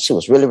in once. She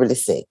was really, really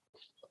sick.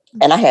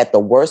 And I had the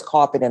worst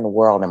carpet in the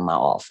world in my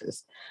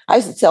office. I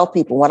used to tell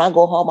people when I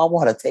go home, I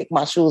want to take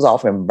my shoes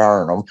off and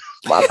burn them.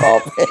 My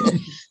carpet.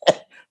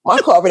 My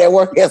carpet at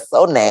work is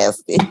so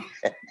nasty.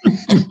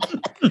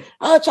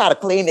 I tried to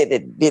clean it.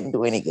 It didn't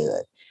do any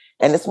good.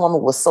 And this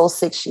woman was so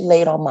sick, she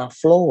laid on my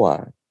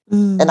floor.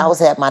 And I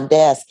was at my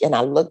desk and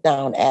I looked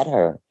down at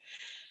her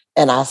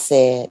and I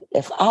said,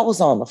 if I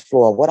was on the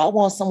floor, would I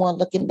want someone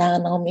looking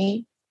down on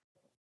me?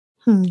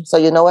 So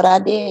you know what I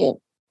did?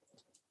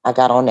 I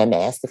got on that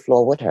nasty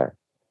floor with her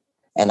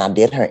and I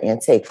did her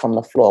intake from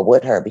the floor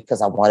with her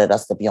because I wanted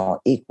us to be on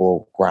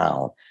equal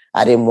ground.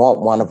 I didn't want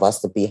one of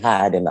us to be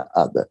higher than the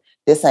other.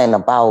 This ain't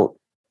about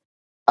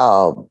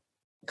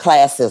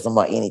classism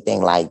or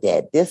anything like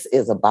that. This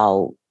is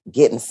about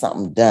getting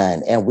something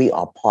done, and we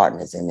are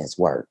partners in this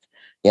work,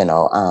 you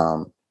know.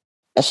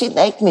 And she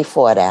thanked me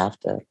for it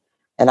after.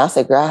 And I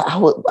said,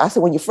 girl, I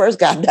said, when you first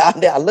got down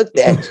there, I looked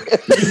at you.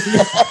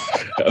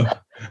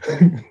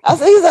 I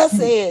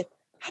said,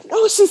 I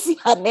know she see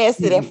how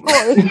nasty that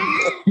floor is.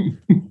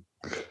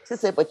 She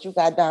said, but you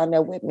got down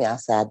there with me. I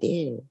said, I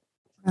did.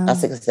 I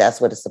said, because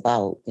that's what it's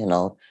about. You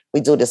know,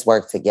 we do this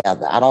work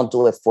together. I don't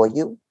do it for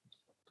you.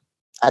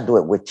 I do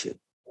it with you,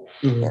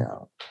 you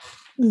know.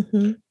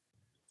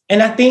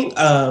 And I think,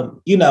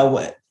 you know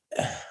what,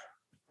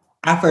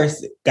 I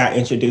first got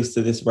introduced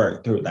to this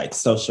work through like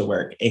social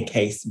work and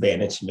case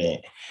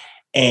management.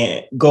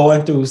 And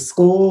going through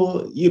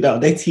school, you know,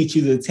 they teach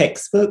you the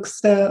textbook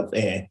stuff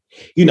and,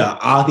 you know,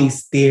 all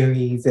these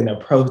theories and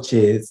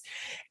approaches.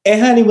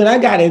 And honey, when I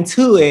got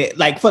into it,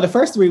 like for the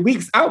first 3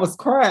 weeks, I was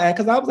crying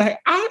because I was like,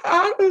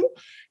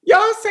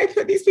 y'all say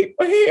put these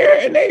people here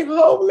and they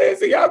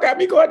homeless and y'all got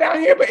me going down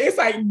here, but it's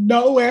like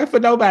nowhere for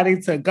nobody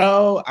to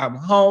go. I'm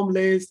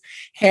homeless,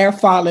 hair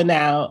falling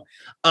out.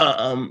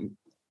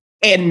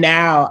 And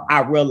now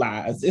I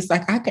realize it's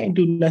like, I can't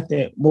do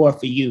nothing more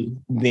for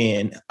you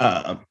than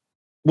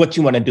what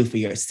you want to do for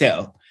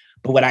yourself.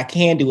 But what I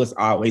can do is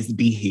always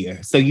be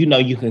here. So, you know,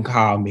 you can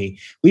call me.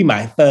 We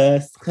might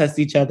fuss, cuss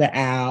each other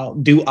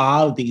out, do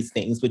all of these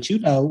things. But, you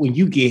know, when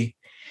you get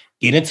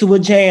into a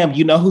jam,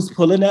 you know who's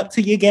pulling up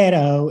to your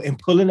ghetto and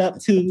pulling up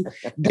to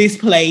this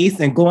place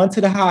and going to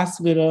the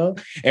hospital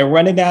and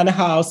running down the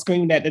hall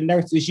screaming at the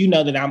nurses. You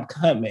know that I'm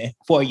coming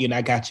for you and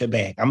I got your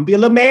back. I'm going to be a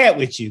little mad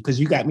with you because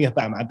you got me up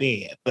out my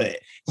bed. But,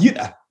 you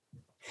know,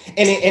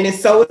 and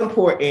it's so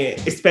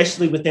important,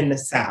 especially within the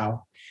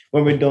South,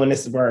 when we're doing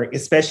this work,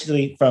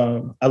 especially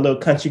from a little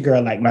country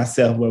girl like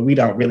myself, where we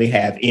don't really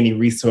have any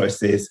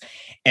resources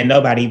and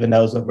nobody even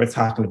knows what we're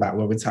talking about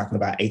when we're talking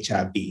about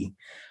HIV.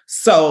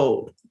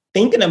 So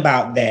thinking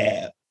about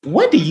that,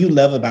 what do you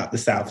love about the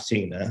South,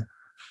 Gina?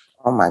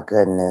 Oh my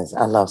goodness.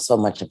 I love so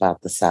much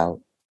about the South.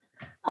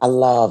 I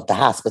love the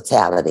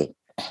hospitality.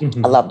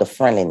 I love the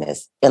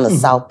friendliness. In the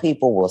South,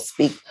 people will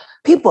speak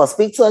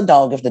to a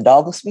dog if the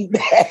dog will speak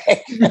back.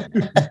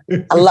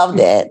 I love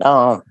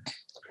that.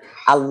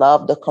 I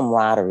love the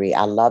camaraderie.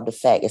 I love the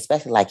fact,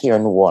 especially like here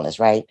in New Orleans,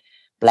 right?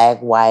 Black,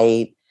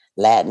 white,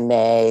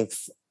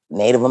 Latinx,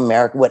 Native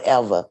American,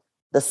 whatever.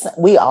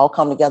 We all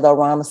come together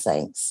around the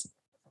saints.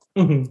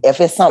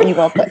 If it's something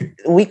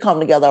we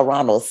come together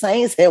around those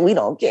saints and we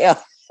don't care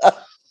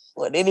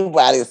what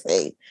anybody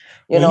say.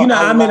 You know,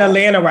 I'm in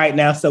Atlanta right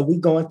now, so we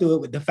going through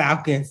it with the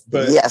Falcons.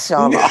 But yes,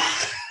 y'all are.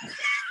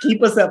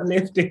 Keep us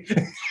uplifted.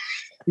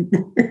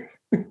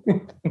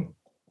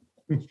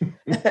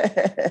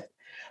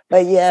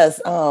 But yes,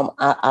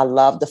 I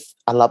love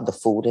the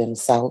food in the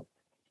South.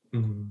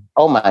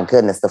 Oh my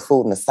goodness, the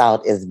food in the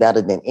South is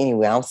better than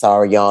anywhere. I'm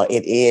sorry, y'all.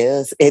 It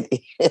is.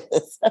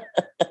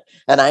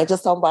 And I ain't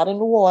just talking about in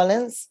New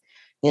Orleans.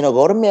 You know,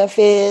 go to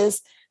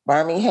Memphis,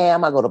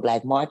 Birmingham. I go to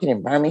Black Market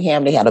in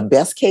Birmingham. They have the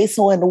best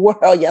queso in the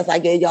world. Yes, I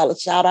gave y'all a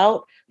shout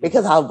out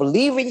because I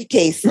believe in your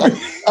queso.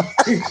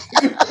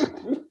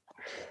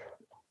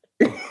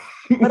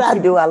 But I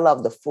do. I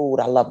love the food.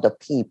 I love the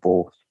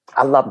people.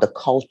 I love the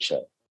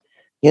culture.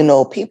 You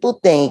know, people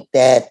think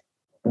that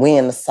we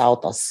in the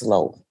South are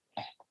slow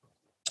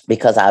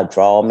because our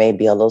draw may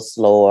be a little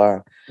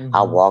slower.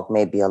 Our walk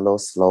may be a little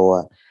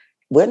slower.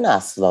 We're not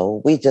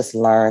slow. We just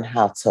learn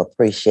how to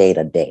appreciate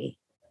a day.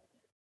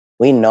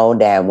 We know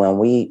that when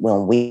we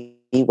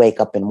wake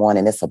up in the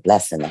morning, it's a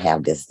blessing to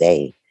have this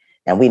day.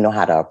 And we know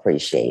how to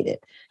appreciate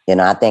it. You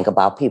know, I think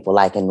about people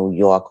like in New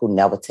York who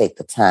never take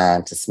the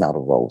time to smell the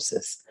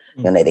roses.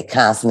 You know, they're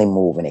constantly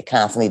moving, they're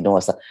constantly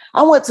doing stuff.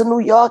 I went to New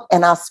York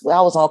and I swear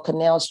I was on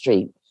Canal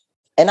Street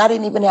and I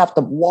didn't even have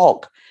to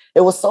walk.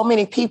 There were so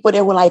many people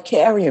that were like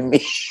carrying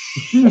me.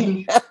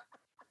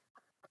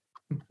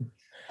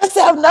 I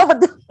said, I've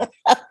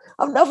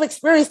never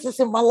experienced this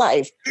in my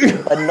life,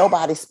 but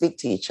nobody speak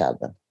to each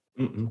other.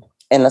 In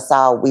the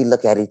South, we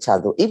look at each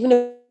other. Even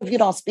if you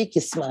don't speak,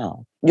 you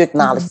smile. You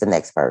acknowledge the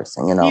next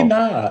person, you know? You're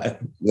not.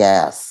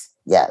 Yes.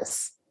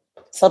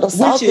 So the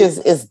South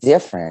is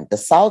different. The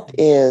South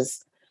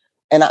is,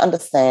 and I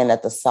understand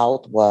that the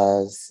South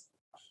was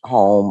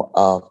home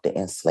of the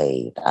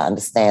enslaved. I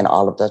understand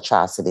all of the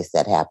atrocities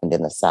that happened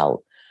in the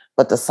South,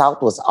 but the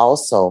South was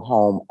also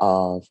home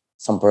of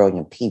some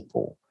brilliant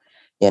people.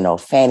 You know,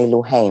 Fannie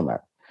Lou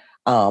Hamer,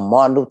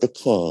 Martin Luther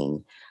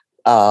King,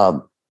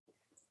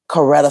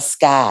 Coretta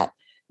Scott.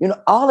 You know,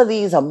 all of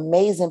these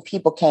amazing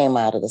people came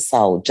out of the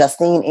South.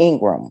 Justine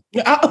Ingram,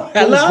 who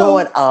was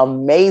doing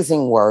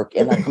amazing work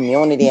in our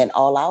community and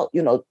all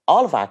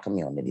of our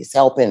communities,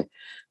 helping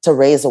to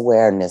raise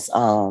awareness.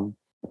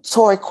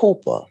 Tori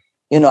Cooper,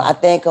 you know, I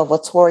think of a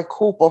Tori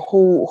Cooper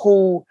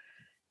who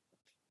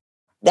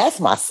that's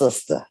my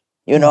sister.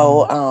 You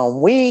know,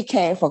 we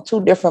came from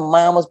two different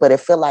mamas, but it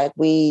feel like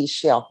we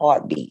share a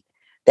heartbeat.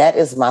 That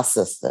is my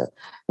sister.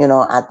 You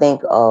know, I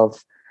think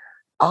of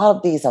all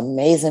of these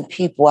amazing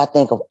people. I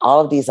think of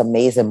all of these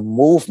amazing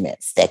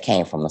movements that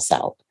came from the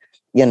South.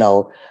 You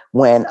know,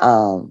 when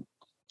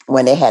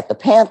they had the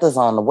Panthers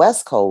on the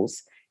West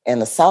Coast, in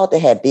the South, they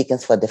had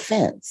Deacons for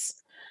Defense.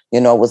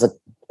 You know, it was a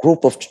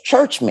group of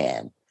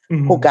churchmen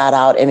who got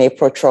out and they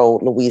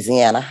patrolled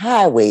Louisiana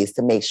highways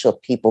to make sure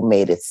people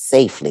made it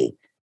safely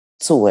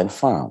to and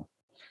from.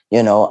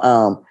 You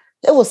know,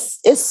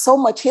 it's so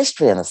much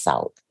history in the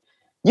South.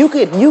 You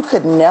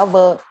could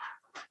never.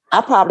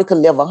 I probably could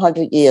live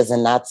 100 years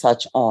and not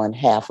touch on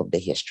half of the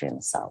history in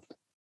the South.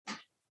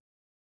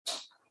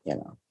 You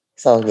know,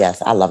 so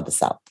yes, I love the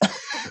South.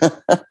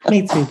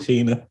 Me too,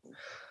 Gina.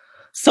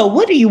 So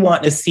what do you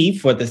want to see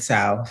for the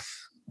South?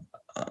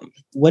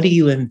 What do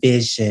you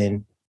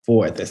envision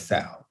for the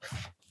South?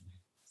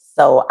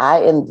 So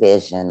I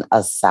envision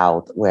a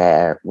South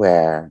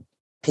where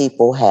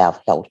people have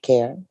health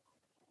care,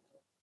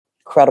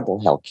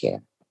 credible health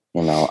care.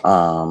 You know,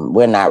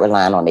 we're not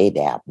relying on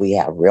ADAP. We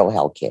have real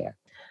health care.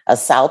 A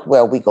South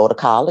where we go to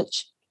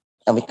college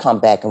and we come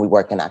back and we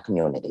work in our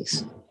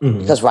communities.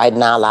 Because right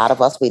now, a lot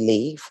of us, we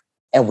leave,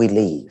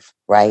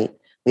 right?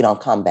 We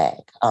don't come back.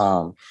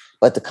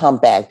 But to come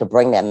back, to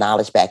bring that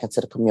knowledge back into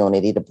the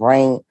community,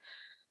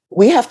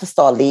 we have to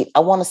start leading.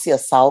 I want to see a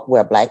South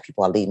where Black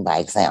people are leading by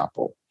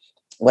example.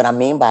 What I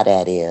mean by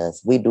that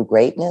is we do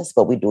greatness,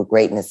 but we do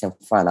greatness in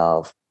front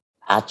of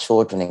our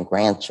children and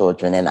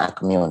grandchildren in our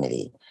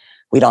community.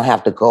 We don't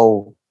have to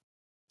go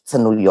to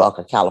New York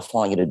or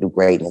California to do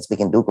greatness. We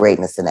can do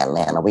greatness in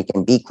Atlanta. We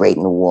can be great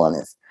in New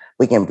Orleans.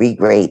 We can be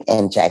great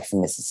in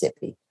Jackson,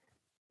 Mississippi.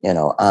 You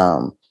know,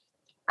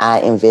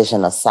 I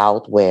envision a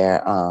South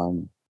where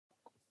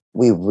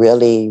we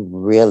really,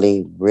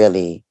 really,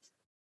 really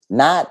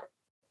not,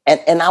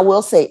 and I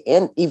will say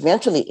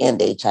eventually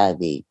end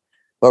HIV,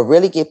 but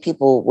really get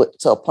people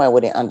to a point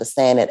where they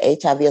understand that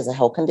HIV is a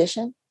health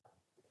condition.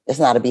 It's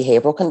not a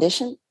behavioral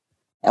condition.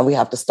 And we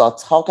have to start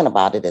talking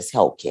about it as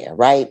healthcare,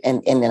 right?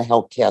 And in a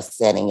healthcare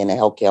setting, in a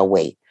healthcare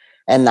way,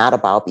 and not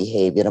about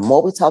behavior. The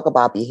more we talk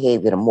about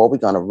behavior, the more we're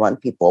going to run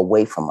people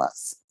away from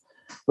us.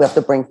 We have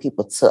to bring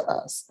people to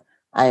us.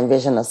 I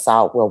envision a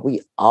South where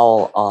we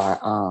all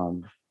are,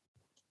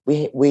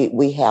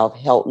 we have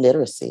health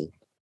literacy.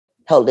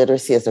 Health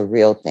literacy is a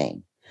real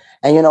thing.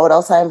 And you know what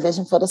else I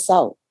envision for the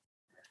South?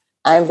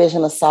 I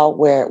envision a South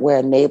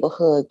where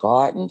neighborhood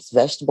gardens,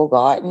 vegetable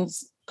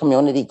gardens,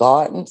 community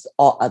gardens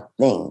are a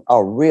thing,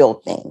 a real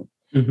thing,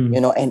 you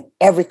know, in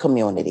every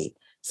community.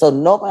 So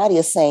nobody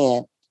is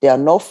saying there are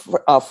no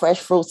fresh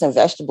fruits and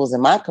vegetables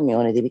in my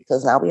community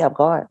because now we have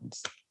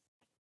gardens.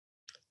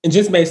 And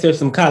just make sure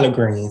some collard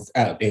greens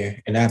out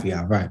there and I'll be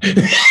all right.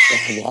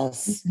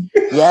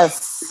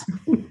 Yes.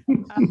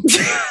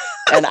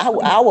 And I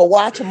will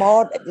watch them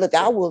all. Look,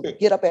 I will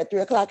get up at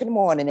 3:00 in the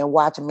morning and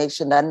watch them, make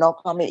sure nothing don't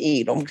come and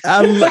eat them.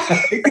 I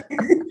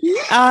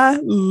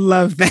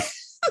love that.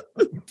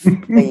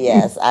 But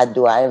yes, I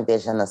do. I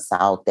envision a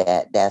South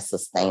that's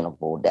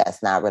sustainable,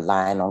 that's not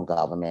relying on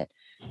government,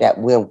 that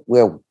we're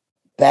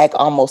back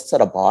almost to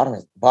the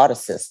barter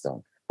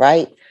system,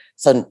 right?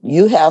 So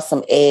you have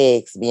some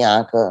eggs,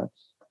 Bianca,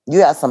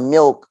 you have some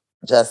milk,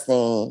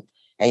 Justine,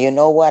 and you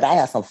know what? I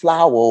have some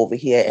flour over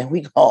here, and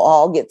we gonna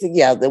all get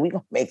together. We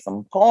gonna make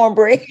some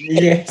cornbread,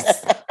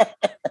 yes,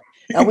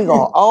 and we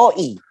gonna all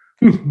eat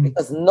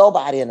because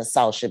nobody in the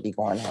South should be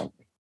going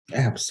hungry.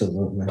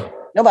 Absolutely.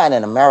 Nobody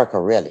in America,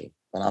 really,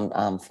 but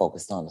I'm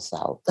focused on the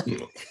South.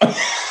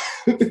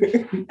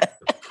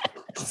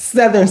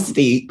 Southern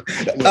steep.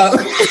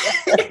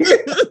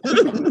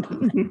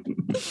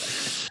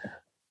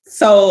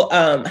 So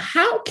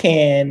how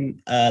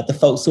can the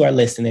folks who are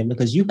listening,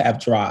 because you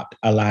have dropped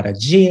a lot of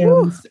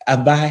gems,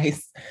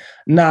 advice,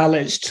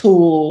 knowledge,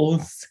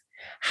 tools,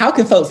 how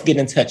can folks get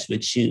in touch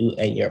with you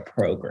and your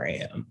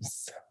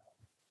programs?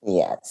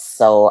 Yes.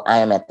 So I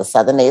am at the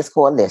Southern AIDS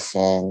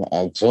Coalition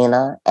at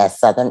Gina at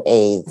Southern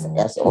AIDS,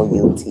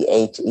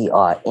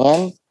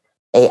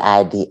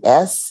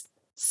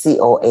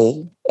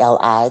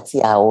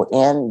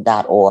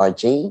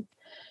 SOUTHERNAIDSCOALITION.org.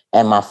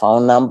 And my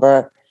phone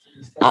number,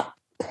 I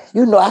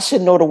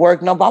should know the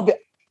work number. I've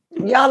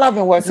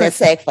been working at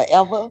SAG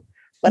forever,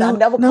 But I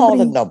never call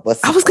the numbers.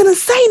 I was going to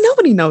say,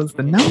 nobody knows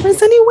the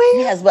numbers anyway.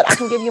 Yes, but I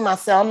can give you my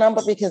cell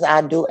number because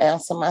I do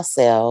answer my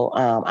cell.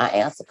 I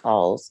answer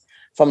calls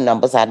from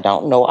numbers I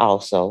don't know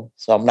also.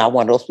 So I'm not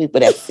one of those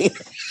people that see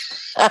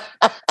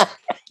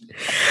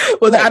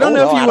Well, I don't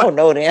know if you don't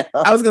know them.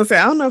 I was going to say,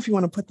 I don't know if you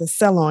want to put the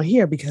cell on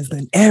here because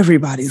then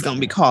everybody's going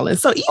to be calling.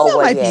 So email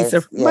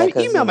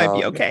might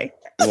be okay.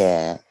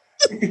 Yeah.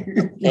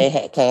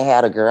 Can't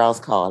have the girls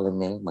calling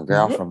me. My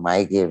girlfriend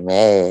might get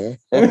mad.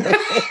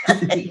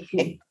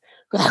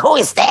 Who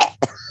is that?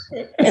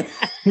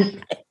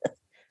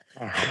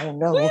 I don't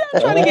know. We're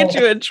not trying to get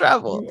you in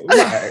trouble.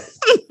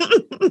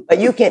 But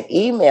you can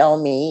email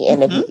me.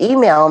 And if you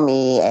email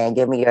me and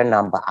give me your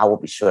number, I will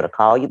be sure to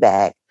call you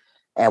back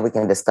and we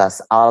can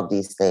discuss all of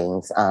these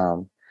things.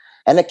 And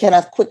then can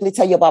I quickly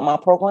tell you about my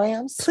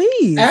programs?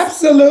 Please.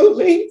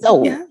 Absolutely.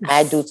 So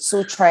I do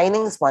 2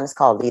 trainings. One is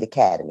called Lead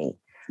Academy.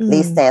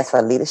 LEAD stands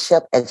for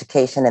Leadership,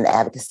 Education, and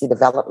Advocacy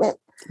Development.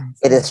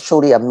 It is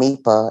truly a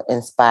MIPA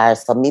inspired.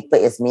 So MIPA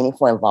is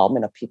Meaningful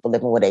Involvement of People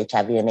Living with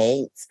HIV and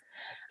AIDS.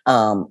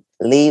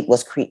 LEAD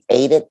was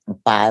created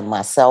by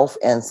myself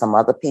and some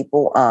other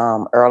people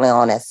early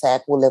on at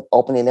SAC who live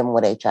openly living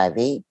with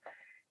HIV.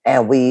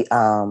 And we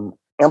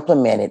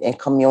implemented in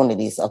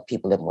communities of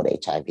people living with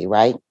HIV,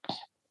 right?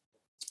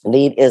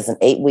 LEAD is an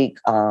 8-week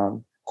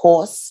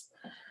course.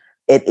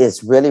 It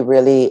is really,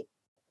 really,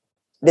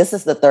 this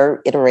is the 3rd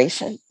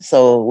iteration.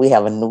 So we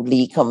have a new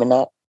LEAD coming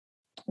up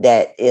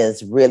that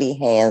is really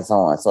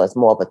hands-on. So it's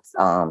more of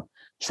a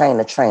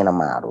trainer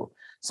model.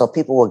 So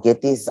people will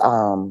get these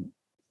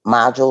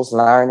modules,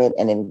 learn it,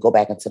 and then go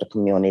back into the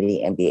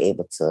community and be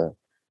able to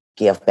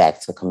give back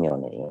to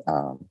community,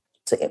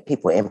 to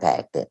people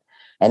impacted.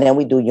 And then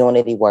we do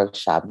Unity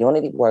Workshop.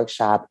 Unity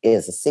Workshop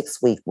is a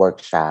 6-week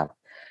workshop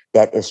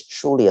that is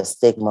truly a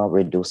stigma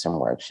reducing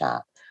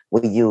workshop.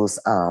 We use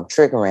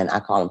triggering, I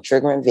call them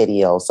triggering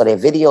videos. So they're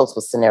videos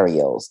with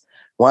scenarios.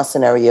 One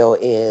scenario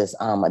is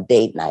a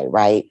date night,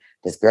 right?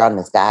 This girl and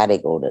this guy, they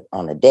go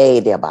on a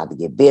date, they're about to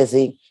get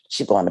busy.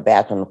 She go in the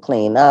bathroom to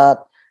clean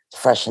up,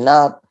 freshen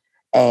up,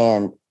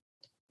 and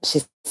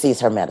she sees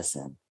her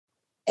medicine.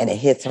 And it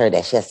hits her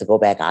that she has to go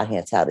back out here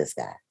and tell this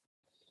guy.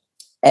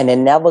 And it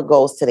never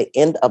goes to the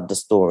end of the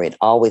story. It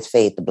always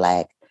fades to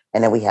black.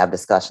 And then we have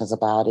discussions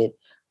about it.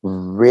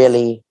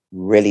 Really,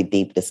 really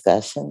deep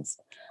discussions.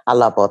 I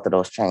love both of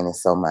those trainings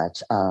so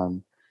much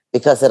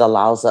because it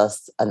allows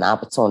us an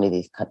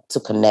opportunity to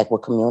connect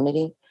with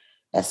community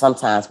and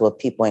sometimes with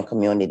people in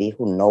community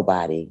who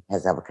nobody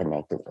has ever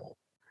connected with.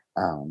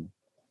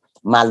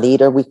 My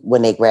leader,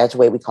 when they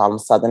graduate, we call them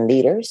Southern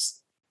leaders.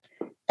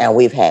 And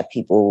we've had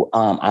people,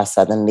 our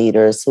Southern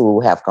leaders who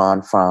have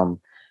gone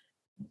from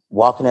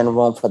walking in the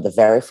room for the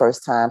very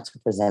first time to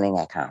presenting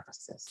at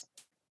conferences.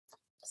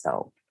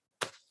 So,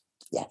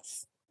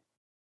 yes.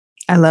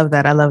 I love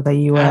that. I love that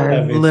you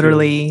are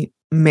literally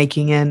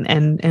making it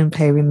and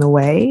paving the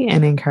way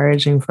and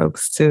encouraging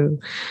folks to,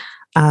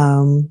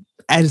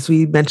 as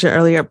we mentioned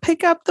earlier,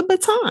 pick up the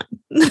baton.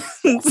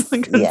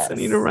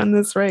 Continue to run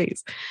this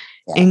race.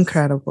 Yes.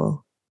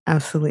 Incredible.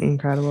 Absolutely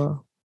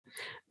incredible.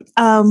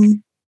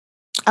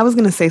 I was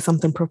going to say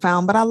something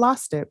profound, but I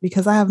lost it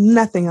because I have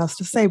nothing else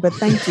to say, but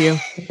thank you.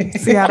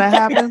 See how that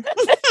happened?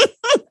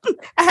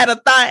 I had a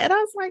thought and I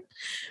was like,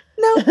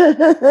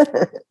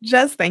 no,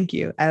 just thank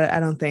you. I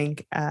don't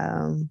think,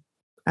 I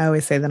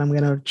always say that I'm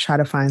going to try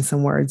to find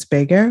some words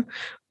bigger,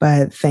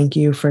 but thank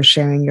you for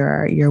sharing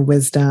your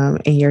wisdom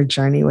and your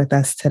journey with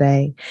us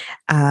today.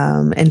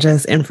 And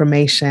just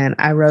information.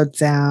 I wrote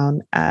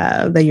down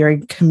that you're a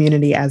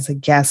community as a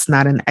guest,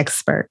 not an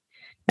expert.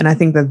 And I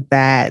think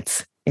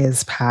that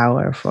is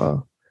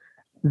powerful.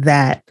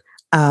 That,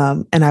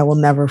 and I will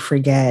never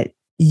forget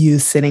you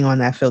sitting on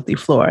that filthy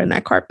floor and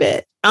that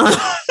carpet.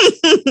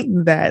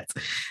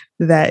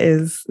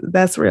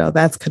 That's real.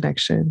 That's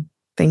connection.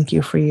 Thank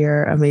you for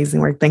your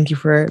amazing work. Thank you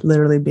for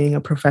literally being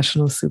a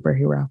professional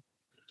superhero.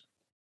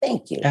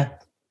 Thank you. Yeah.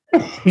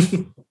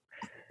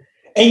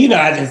 And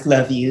I just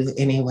love you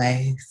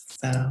anyway.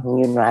 So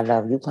I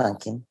love you,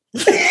 Pumpkin.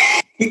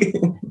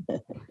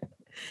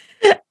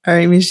 All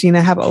right, Ms.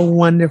 Gina, have a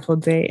wonderful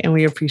day, and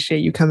we appreciate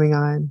you coming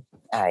on.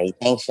 All right,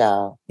 thanks,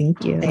 y'all.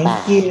 Thank you.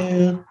 Thank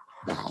you.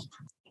 Bye.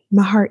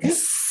 My heart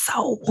is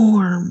so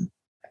warm.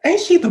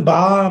 Ain't she the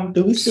bomb?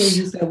 Do we still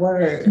use that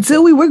word?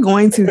 Do we? We're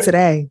going to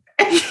today.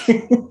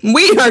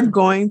 We are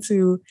going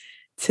to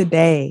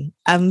today.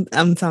 I'm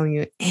telling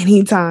you,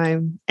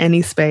 anytime,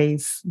 any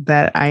space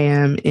that I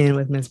am in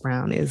with Ms.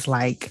 Brown is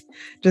like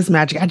just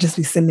magic. I just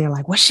be sitting there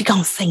like, what's she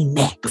gonna say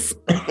next?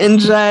 And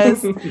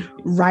just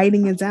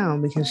writing it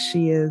down because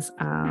she is,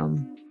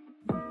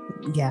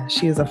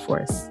 she is a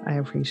force. I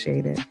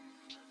appreciate it.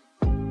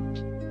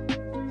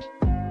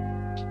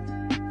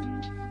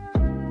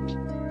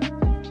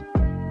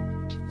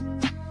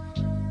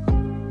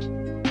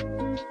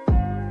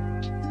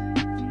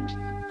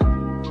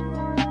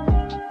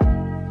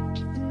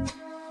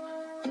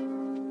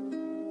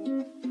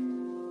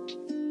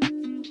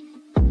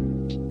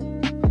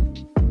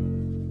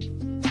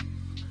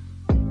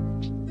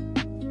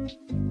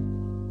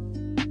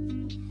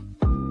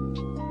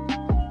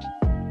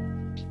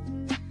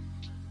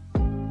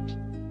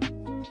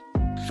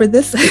 For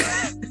this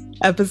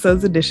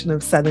episode's edition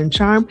of Southern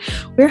Charm,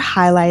 we're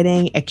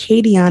highlighting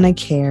Acadiana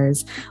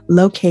Cares,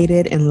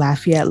 located in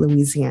Lafayette,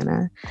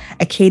 Louisiana.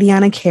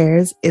 Acadiana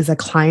Cares is a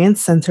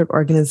client-centered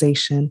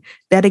organization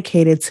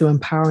dedicated to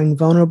empowering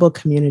vulnerable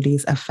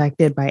communities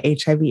affected by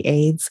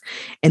HIV/AIDS,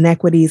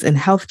 inequities in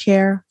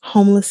healthcare,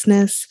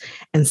 homelessness,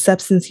 and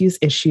substance use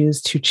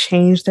issues to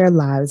change their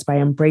lives by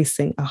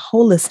embracing a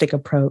holistic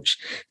approach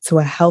to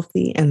a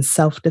healthy and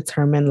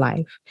self-determined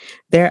life.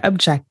 Their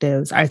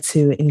objectives are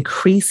to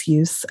increase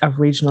use of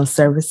regional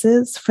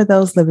services for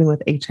those living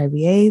with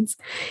HIV/AIDS,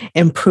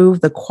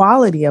 improve the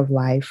quality of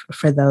life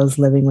for those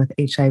living with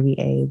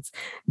HIV/AIDS,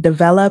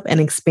 develop and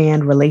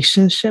expand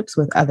relationships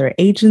with other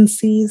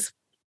agencies,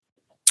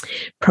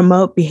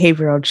 promote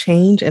behavioral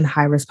change in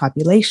high-risk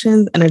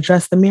populations, and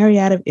address the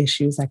myriad of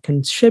issues that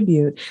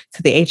contribute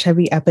to the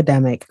HIV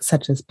epidemic,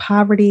 such as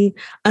poverty,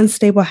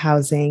 unstable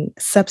housing,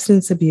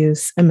 substance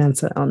abuse, and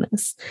mental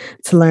illness.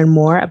 To learn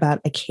more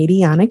about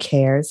Acadiana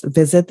Cares,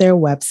 visit their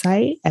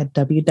website at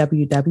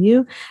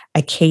www.acadiana,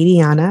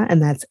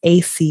 and that's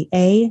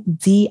ACADIANA,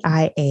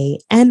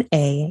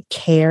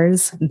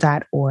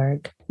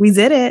 cares.org. We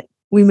did it.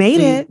 We made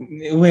it.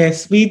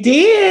 Yes, we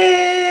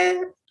did.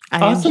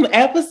 Awesome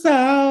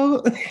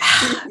episode.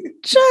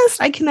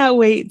 I cannot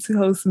wait to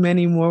host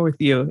many more with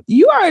you.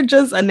 You are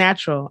just a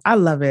natural. I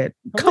love it.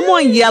 Come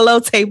on, Yellow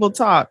Table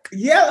Talk.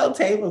 Yellow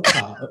Table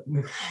Talk.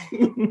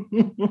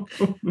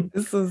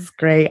 This is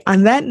great.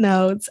 On that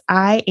note,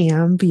 I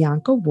am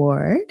Bianca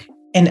Ward.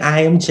 And I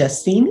am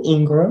Justine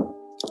Ingram.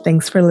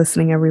 Thanks for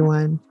listening,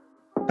 everyone.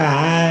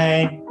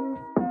 Bye.